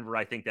in Denver.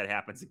 I think that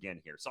happens again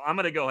here. So I'm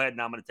going to go ahead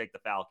and I'm going to take the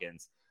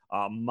Falcons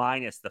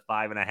minus the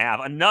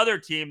 5.5. Another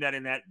team that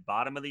in that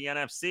bottom of the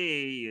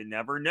NFC, you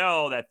never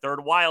know, that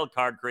third wild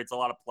card creates a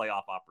lot of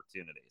playoff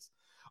opportunities.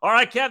 All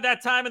right, Kev,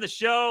 that time of the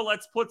show,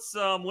 let's put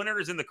some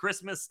winners in the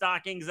Christmas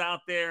stockings out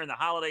there and the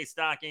holiday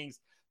stockings.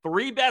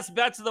 3 best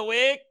bets of the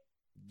week.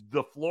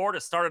 The floor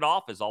to start it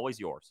off is always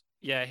yours.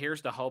 Yeah,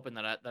 here's the hoping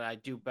that I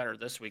do better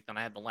this week than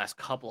I had the last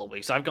couple of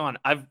weeks.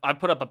 I've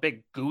put up a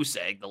big goose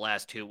egg the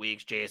last 2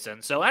 weeks,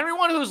 Jason. So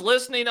everyone who's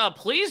listening up,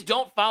 please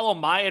don't follow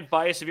my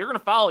advice. If you're going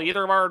to follow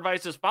either of our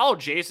advices, follow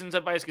Jason's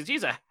advice because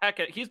he's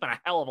been a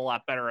hell of a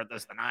lot better at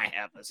this than I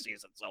have this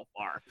season so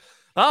far.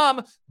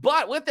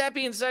 But with that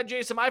being said,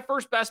 Jason, my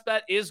first best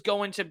bet is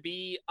going to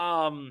be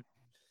I'm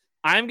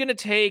going to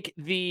take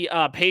the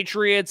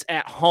Patriots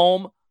at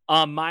home.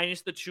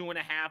 Minus the 2.5,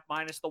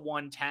 minus the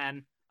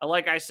 110.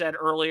 Like I said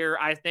earlier,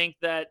 I think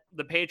that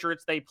the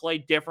Patriots, they play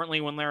differently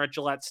when they're at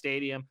Gillette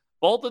Stadium.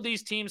 Both of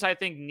these teams, I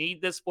think,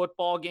 need this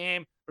football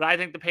game, but I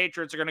think the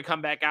Patriots are going to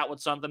come back out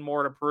with something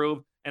more to prove.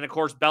 And of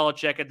course,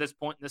 Belichick at this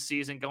point in the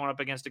season going up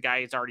against a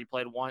guy he's already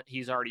played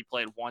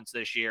once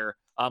this year.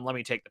 Let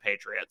me take the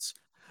Patriots.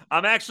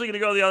 I'm actually going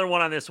to go the other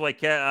one on this way,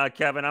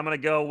 Kevin. I'm going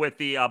to go with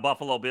the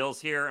Buffalo Bills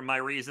here, and my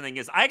reasoning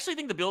is I actually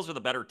think the Bills are the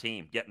better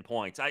team getting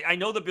points. I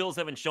know the Bills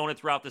haven't shown it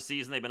throughout the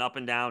season. They've been up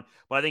and down,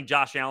 but I think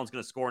Josh Allen's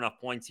going to score enough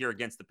points here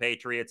against the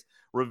Patriots.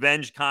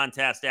 Revenge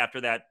contest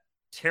after that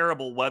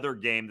terrible weather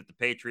game that the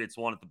Patriots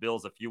won at the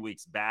Bills a few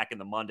weeks back in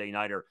the Monday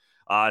Nighter.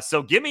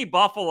 So give me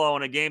Buffalo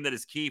in a game that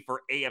is key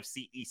for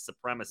AFC East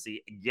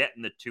supremacy,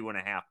 getting the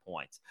 2.5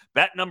 points.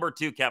 Bet number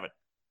 2, Kevin.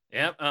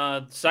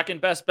 Yep.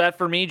 Second best bet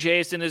for me,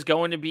 Jason, is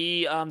going to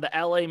be the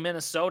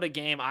LA-Minnesota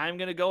game. I'm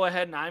going to go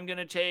ahead and I'm going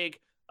to take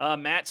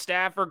Matt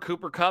Stafford,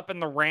 Cooper Kupp, and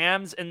the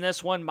Rams in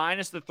this one,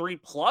 minus the 3,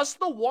 plus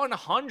the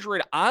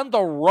 100 on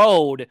the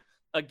road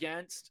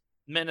against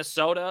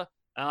Minnesota.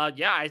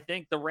 I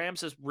think the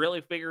Rams has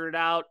really figured it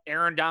out.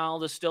 Aaron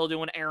Donald is still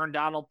doing Aaron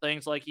Donald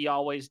things like he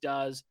always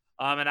does.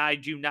 And I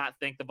do not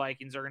think the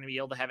Vikings are going to be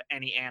able to have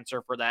any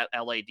answer for that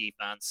LA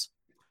defense.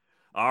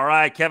 All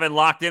right, Kevin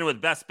locked in with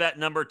best bet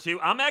number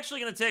 2. I'm actually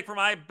going to take for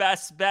my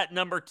best bet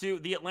number 2,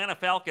 the Atlanta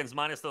Falcons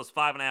minus those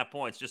 5.5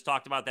 points. Just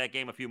talked about that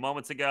game a few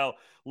moments ago.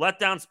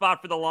 Letdown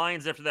spot for the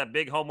Lions after that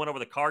big home win over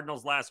the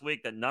Cardinals last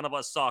week that none of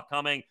us saw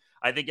coming.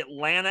 I think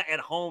Atlanta at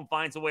home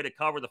finds a way to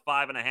cover the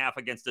 5.5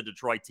 against a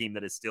Detroit team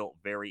that is still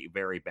very,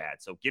 very bad.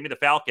 So give me the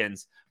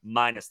Falcons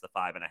minus the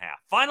 5.5.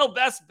 Final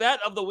best bet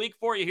of the week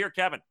for you here,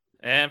 Kevin.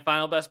 And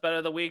final best bet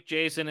of the week,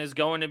 Jason, is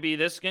going to be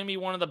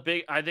one of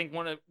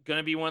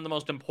the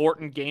most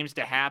important games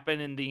to happen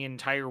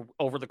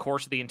over the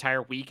course of the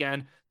entire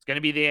weekend. It's going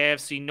to be the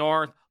AFC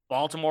North,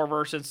 Baltimore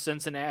versus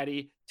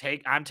Cincinnati.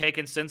 I'm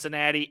taking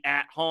Cincinnati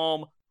at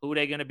home. Who are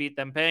they going to beat?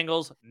 Them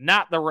Bengals,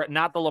 not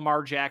the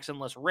Lamar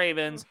Jackson-less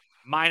Ravens.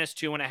 Minus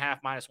 2.5,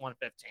 minus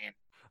 115.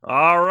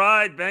 All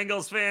right,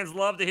 Bengals fans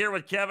love to hear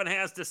what Kevin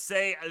has to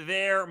say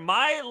there.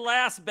 My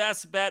last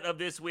best bet of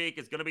this week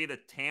is going to be the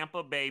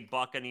Tampa Bay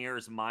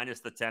Buccaneers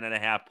minus the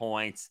 10.5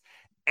 points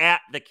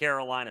at the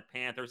Carolina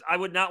Panthers. I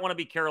would not want to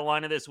be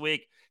Carolina this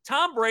week.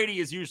 Tom Brady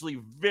is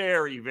usually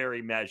very,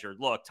 very measured.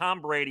 Look,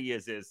 Tom Brady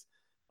is as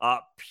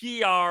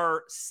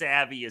PR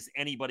savvy as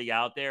anybody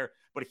out there,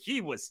 but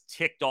he was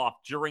ticked off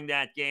during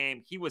that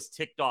game. He was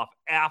ticked off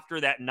after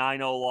that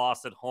 9-0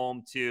 loss at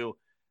home to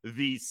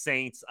the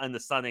Saints on the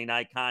Sunday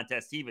night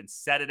contest. He even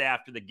said it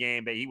after the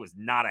game, but he was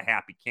not a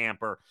happy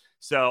camper.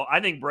 So I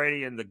think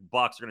Brady and the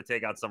Bucs are going to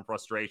take out some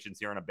frustrations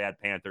here on a bad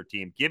Panther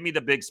team. Give me the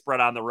big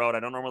spread on the road. I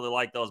don't normally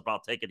like those, but I'll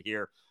take it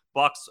here.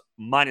 Bucs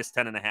minus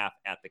 10.5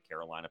 at the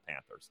Carolina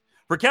Panthers.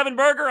 For Kevin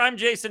Berger, I'm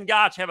Jason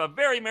Gotch. Have a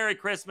very Merry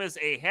Christmas,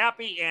 a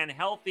happy and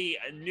healthy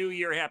New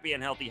Year, happy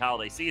and healthy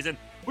holiday season.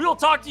 We will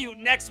talk to you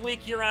next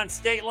week here on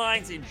State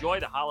Lines. Enjoy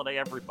the holiday,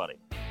 everybody.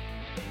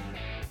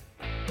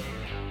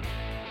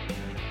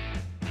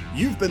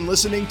 You've been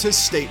listening to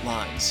State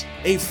Lines,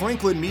 a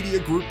Franklin Media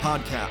Group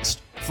podcast.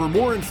 For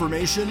more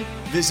information,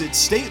 visit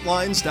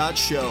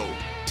statelines.show.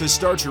 To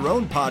start your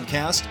own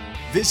podcast,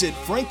 visit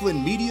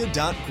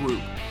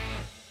franklinmedia.group.